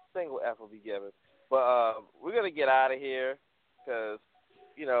saying, single F will be given. But we're going to get out of here because,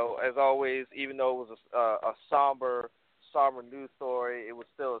 you know, as always, even though it was a somber news story, it was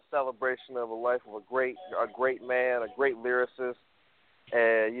still a celebration of the life of a great man, a great lyricist.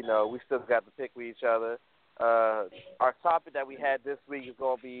 And, you know, we still got to pick with each other. Our topic that we had this week is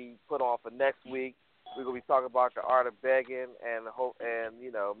going to be put on for next week. We're going to be talking about the art of begging and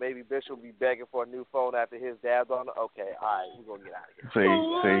you know, maybe Bishop will be begging for a new phone after his dad's on it. Okay, all right, we're going to get out of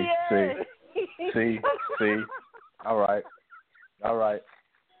here. See. All right. I'm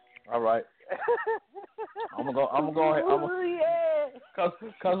gonna go ahead.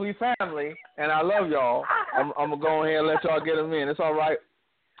 Cause we family and I love y'all. I'm gonna go ahead and let y'all get them in. It's all right.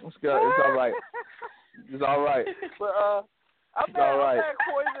 It's good. It's all right. It's all right. But I'm had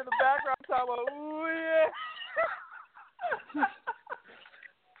Coins in the background talking about, ooh yeah.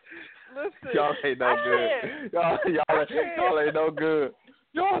 Listen, y'all ain't no good. Y'all ain't no good.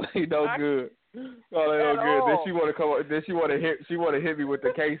 Y'all ain't no good. Y'all ain't no good. Then she want to come up. Then she want to hit. She want to hit me with the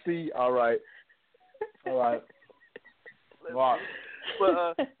KC. All right. Well,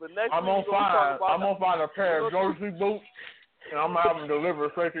 but next I'm gonna find a pair of grocery boots, and I'm gonna have them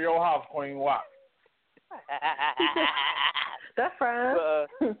delivered straight to your house, Queen Watt. That's fine.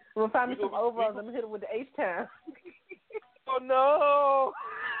 We'll find me some overalls and hit it with the H-Town. Oh no.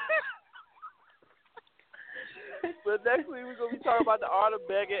 But next week we're gonna be talking about the art of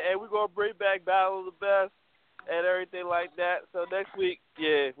begging, and we're gonna bring back Battle of the Best and everything like that. So next week,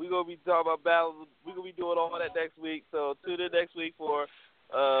 yeah, we're gonna be talking about battles. We're gonna be doing all that next week. So tune in next week for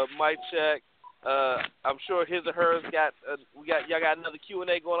Mic Check. I'm sure His or Hers y'all got another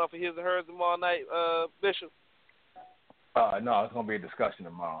Q&A going on for His or Hers tomorrow night, Bishop. No, it's gonna be a discussion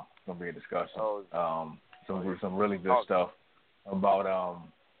tomorrow. It's gonna be a discussion. Some really good stuff about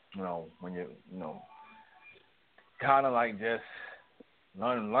you know, when you know, kind of like just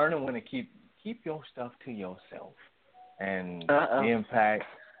learning when to keep your stuff to yourself, and the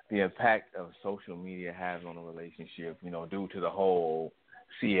impact of social media has on a relationship. You know, due to the whole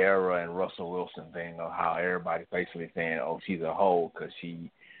Sierra and Russell Wilson thing, of how everybody's basically saying, "Oh, she's a hoe because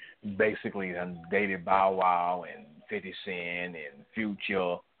she basically dated Bow Wow and 50 Cent and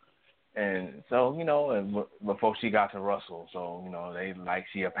Future." And so, you know, and before she got to Russell, so, you know, they like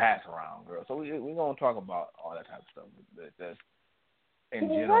she a pass around girl. So we're going to talk about all that type of stuff. That's in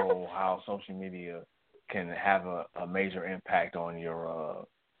general, how social media can have a major impact on your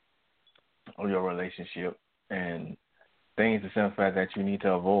relationship, and things the simple fact that you need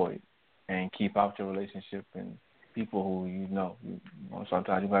to avoid and keep out your relationship, and people who you know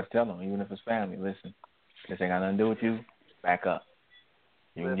sometimes you got to tell them, even if it's family, listen, this ain't got nothing to do with you, back up.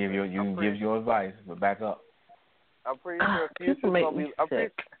 You can give your advice, but back up. I'm pretty sure Future's gonna be.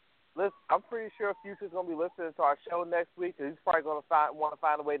 I'm pretty sure Future's gonna be listening to our show next week, because he's probably gonna want to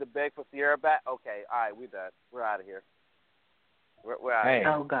find a way to beg for Sierra back. Okay, all right, we're done. We're out of here. We're out of here.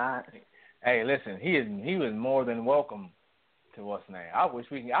 Oh God. Hey, listen, he was more than welcome to what's name. I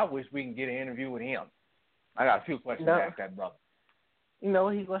wish we can get an interview with him. I got a few questions to ask that brother. You know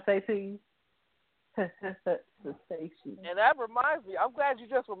what he's gonna say to you? And that reminds me, I'm glad you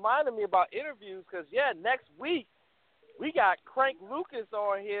just reminded me about interviews, because, yeah, next week we got Crank Lucas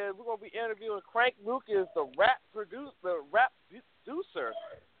on here. We're going to be interviewing Crank Lucas, the rap producer.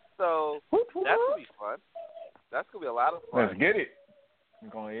 So that's going to be fun. That's going to be a lot of fun. Let's get it.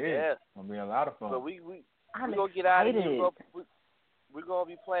 It's gonna be a lot of fun. So we're gonna get out of here. We're gonna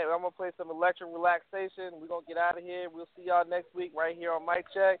be playing. I'm gonna play some electric relaxation. We're gonna get out of here. We'll see y'all next week right here on Mic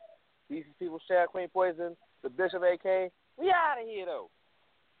Check. These people share Queen Poison, the Bishop AK. We out of here though.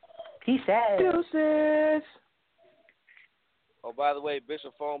 Peace out. Deuces. Oh, by the way,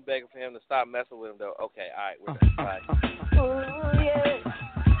 Bishop phone begging for him to stop messing with him though. Okay, all right, we're done. Bye. Oh yeah.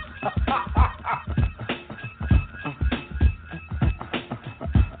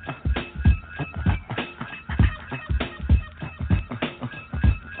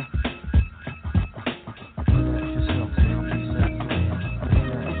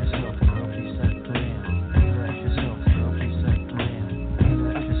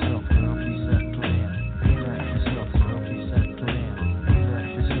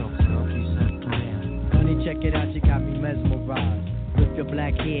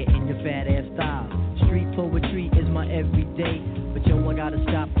 Black hair and your fat ass style. Street poetry is my everyday. But yo, I gotta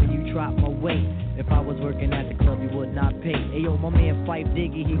stop when you drop my weight. If I was working at the club, you would not pay. Hey yo, my man Phife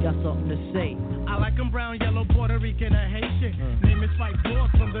Diggy, he got something to say. I like him brown, yellow, Puerto Rican, or Haitian. Name is Phife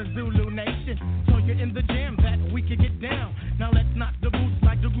Dawg from the Zulu Nation. So you're in the jam that we can get down. Now let's knock the boots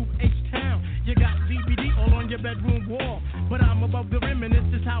like the group H-Town. You got DVD all on your bedroom wall. But I'm above the rim and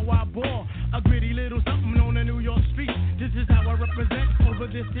this is how I ball. A gritty little something on the New York street. This is how I represent over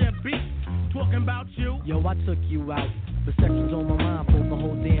this here beat. Talking about you. Yo, I took you out. The sex was on my mind for the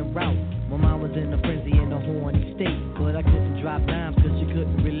whole damn route. My mind was in a frenzy in a horny state. But I couldn't drop dimes cause you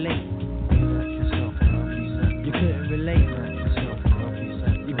couldn't relate. You couldn't relate.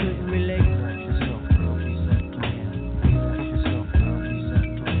 You couldn't relate.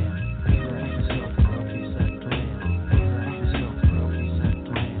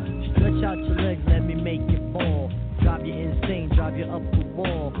 Stretch out your legs, let me make you fall. Drive you insane, drive you up the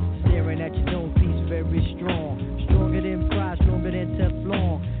wall. Staring at your dome piece, very strong. Stronger than pride, stronger than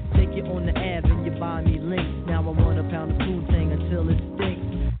Teflon. Take you on the Ave and you buy me links. Now I want a pound of Poontang until it stinks.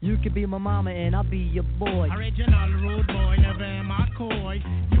 You could be my mama and I'll be your boy. Original rude boy, never am I coy.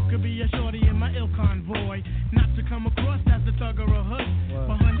 You could be a shorty in my ill convoy. Not to come across as the thug or a hood.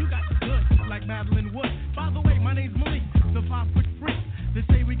 But hun, you got the goods, like Madeline Wood. By the way, my name's Malik, the 5-foot freak. They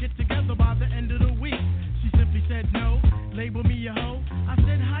say we get together by the end of the week. She simply said no, label me a hoe. I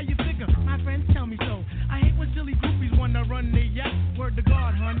said, how you figure? My friends tell me so. I hate when silly groupies wanna run their yacht. Word to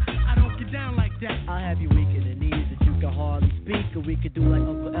God, hun, I don't get down like that. I'll have you weak in the knees that you can hardly speak. Or we could do like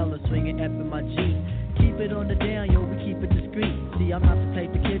Uncle Ella swinging F in my G. Keep it on the down, yo, we keep it discreet. See, I'm not the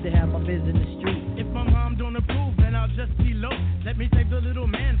type of kid to have my biz in the street. If my mom don't approve, then I'll just be low. Let me save the little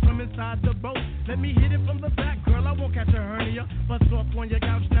man from inside the boat. Let me hit it from the back, girl, I won't catch a hernia. Bust off on your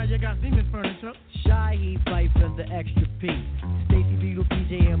couch, now you got Siemens furniture. Shy, he Phife and the extra P. Stacy Beetle,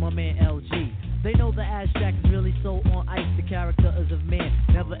 PJ, and my man LG. They know the ass jack is really so on ice. The character is of man,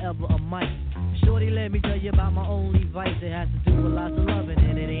 never ever a mice. Shorty, let me tell you about my only vice. It has to do with lots of loving,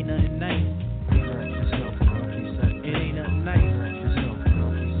 and it ain't nothing nice. It ain't nothing nice.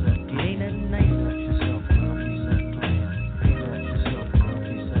 It ain't nothing nice.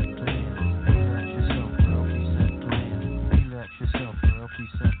 Relax yourself, girl,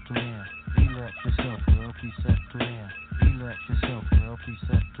 please settle in. Relax yourself, girl, please settle in. Relax yourself, girl, please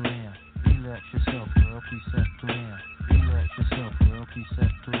settle in. Relax yourself, girl, please settle in. Relax yourself, girl, please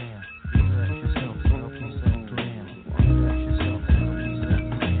settle in. Relax yourself.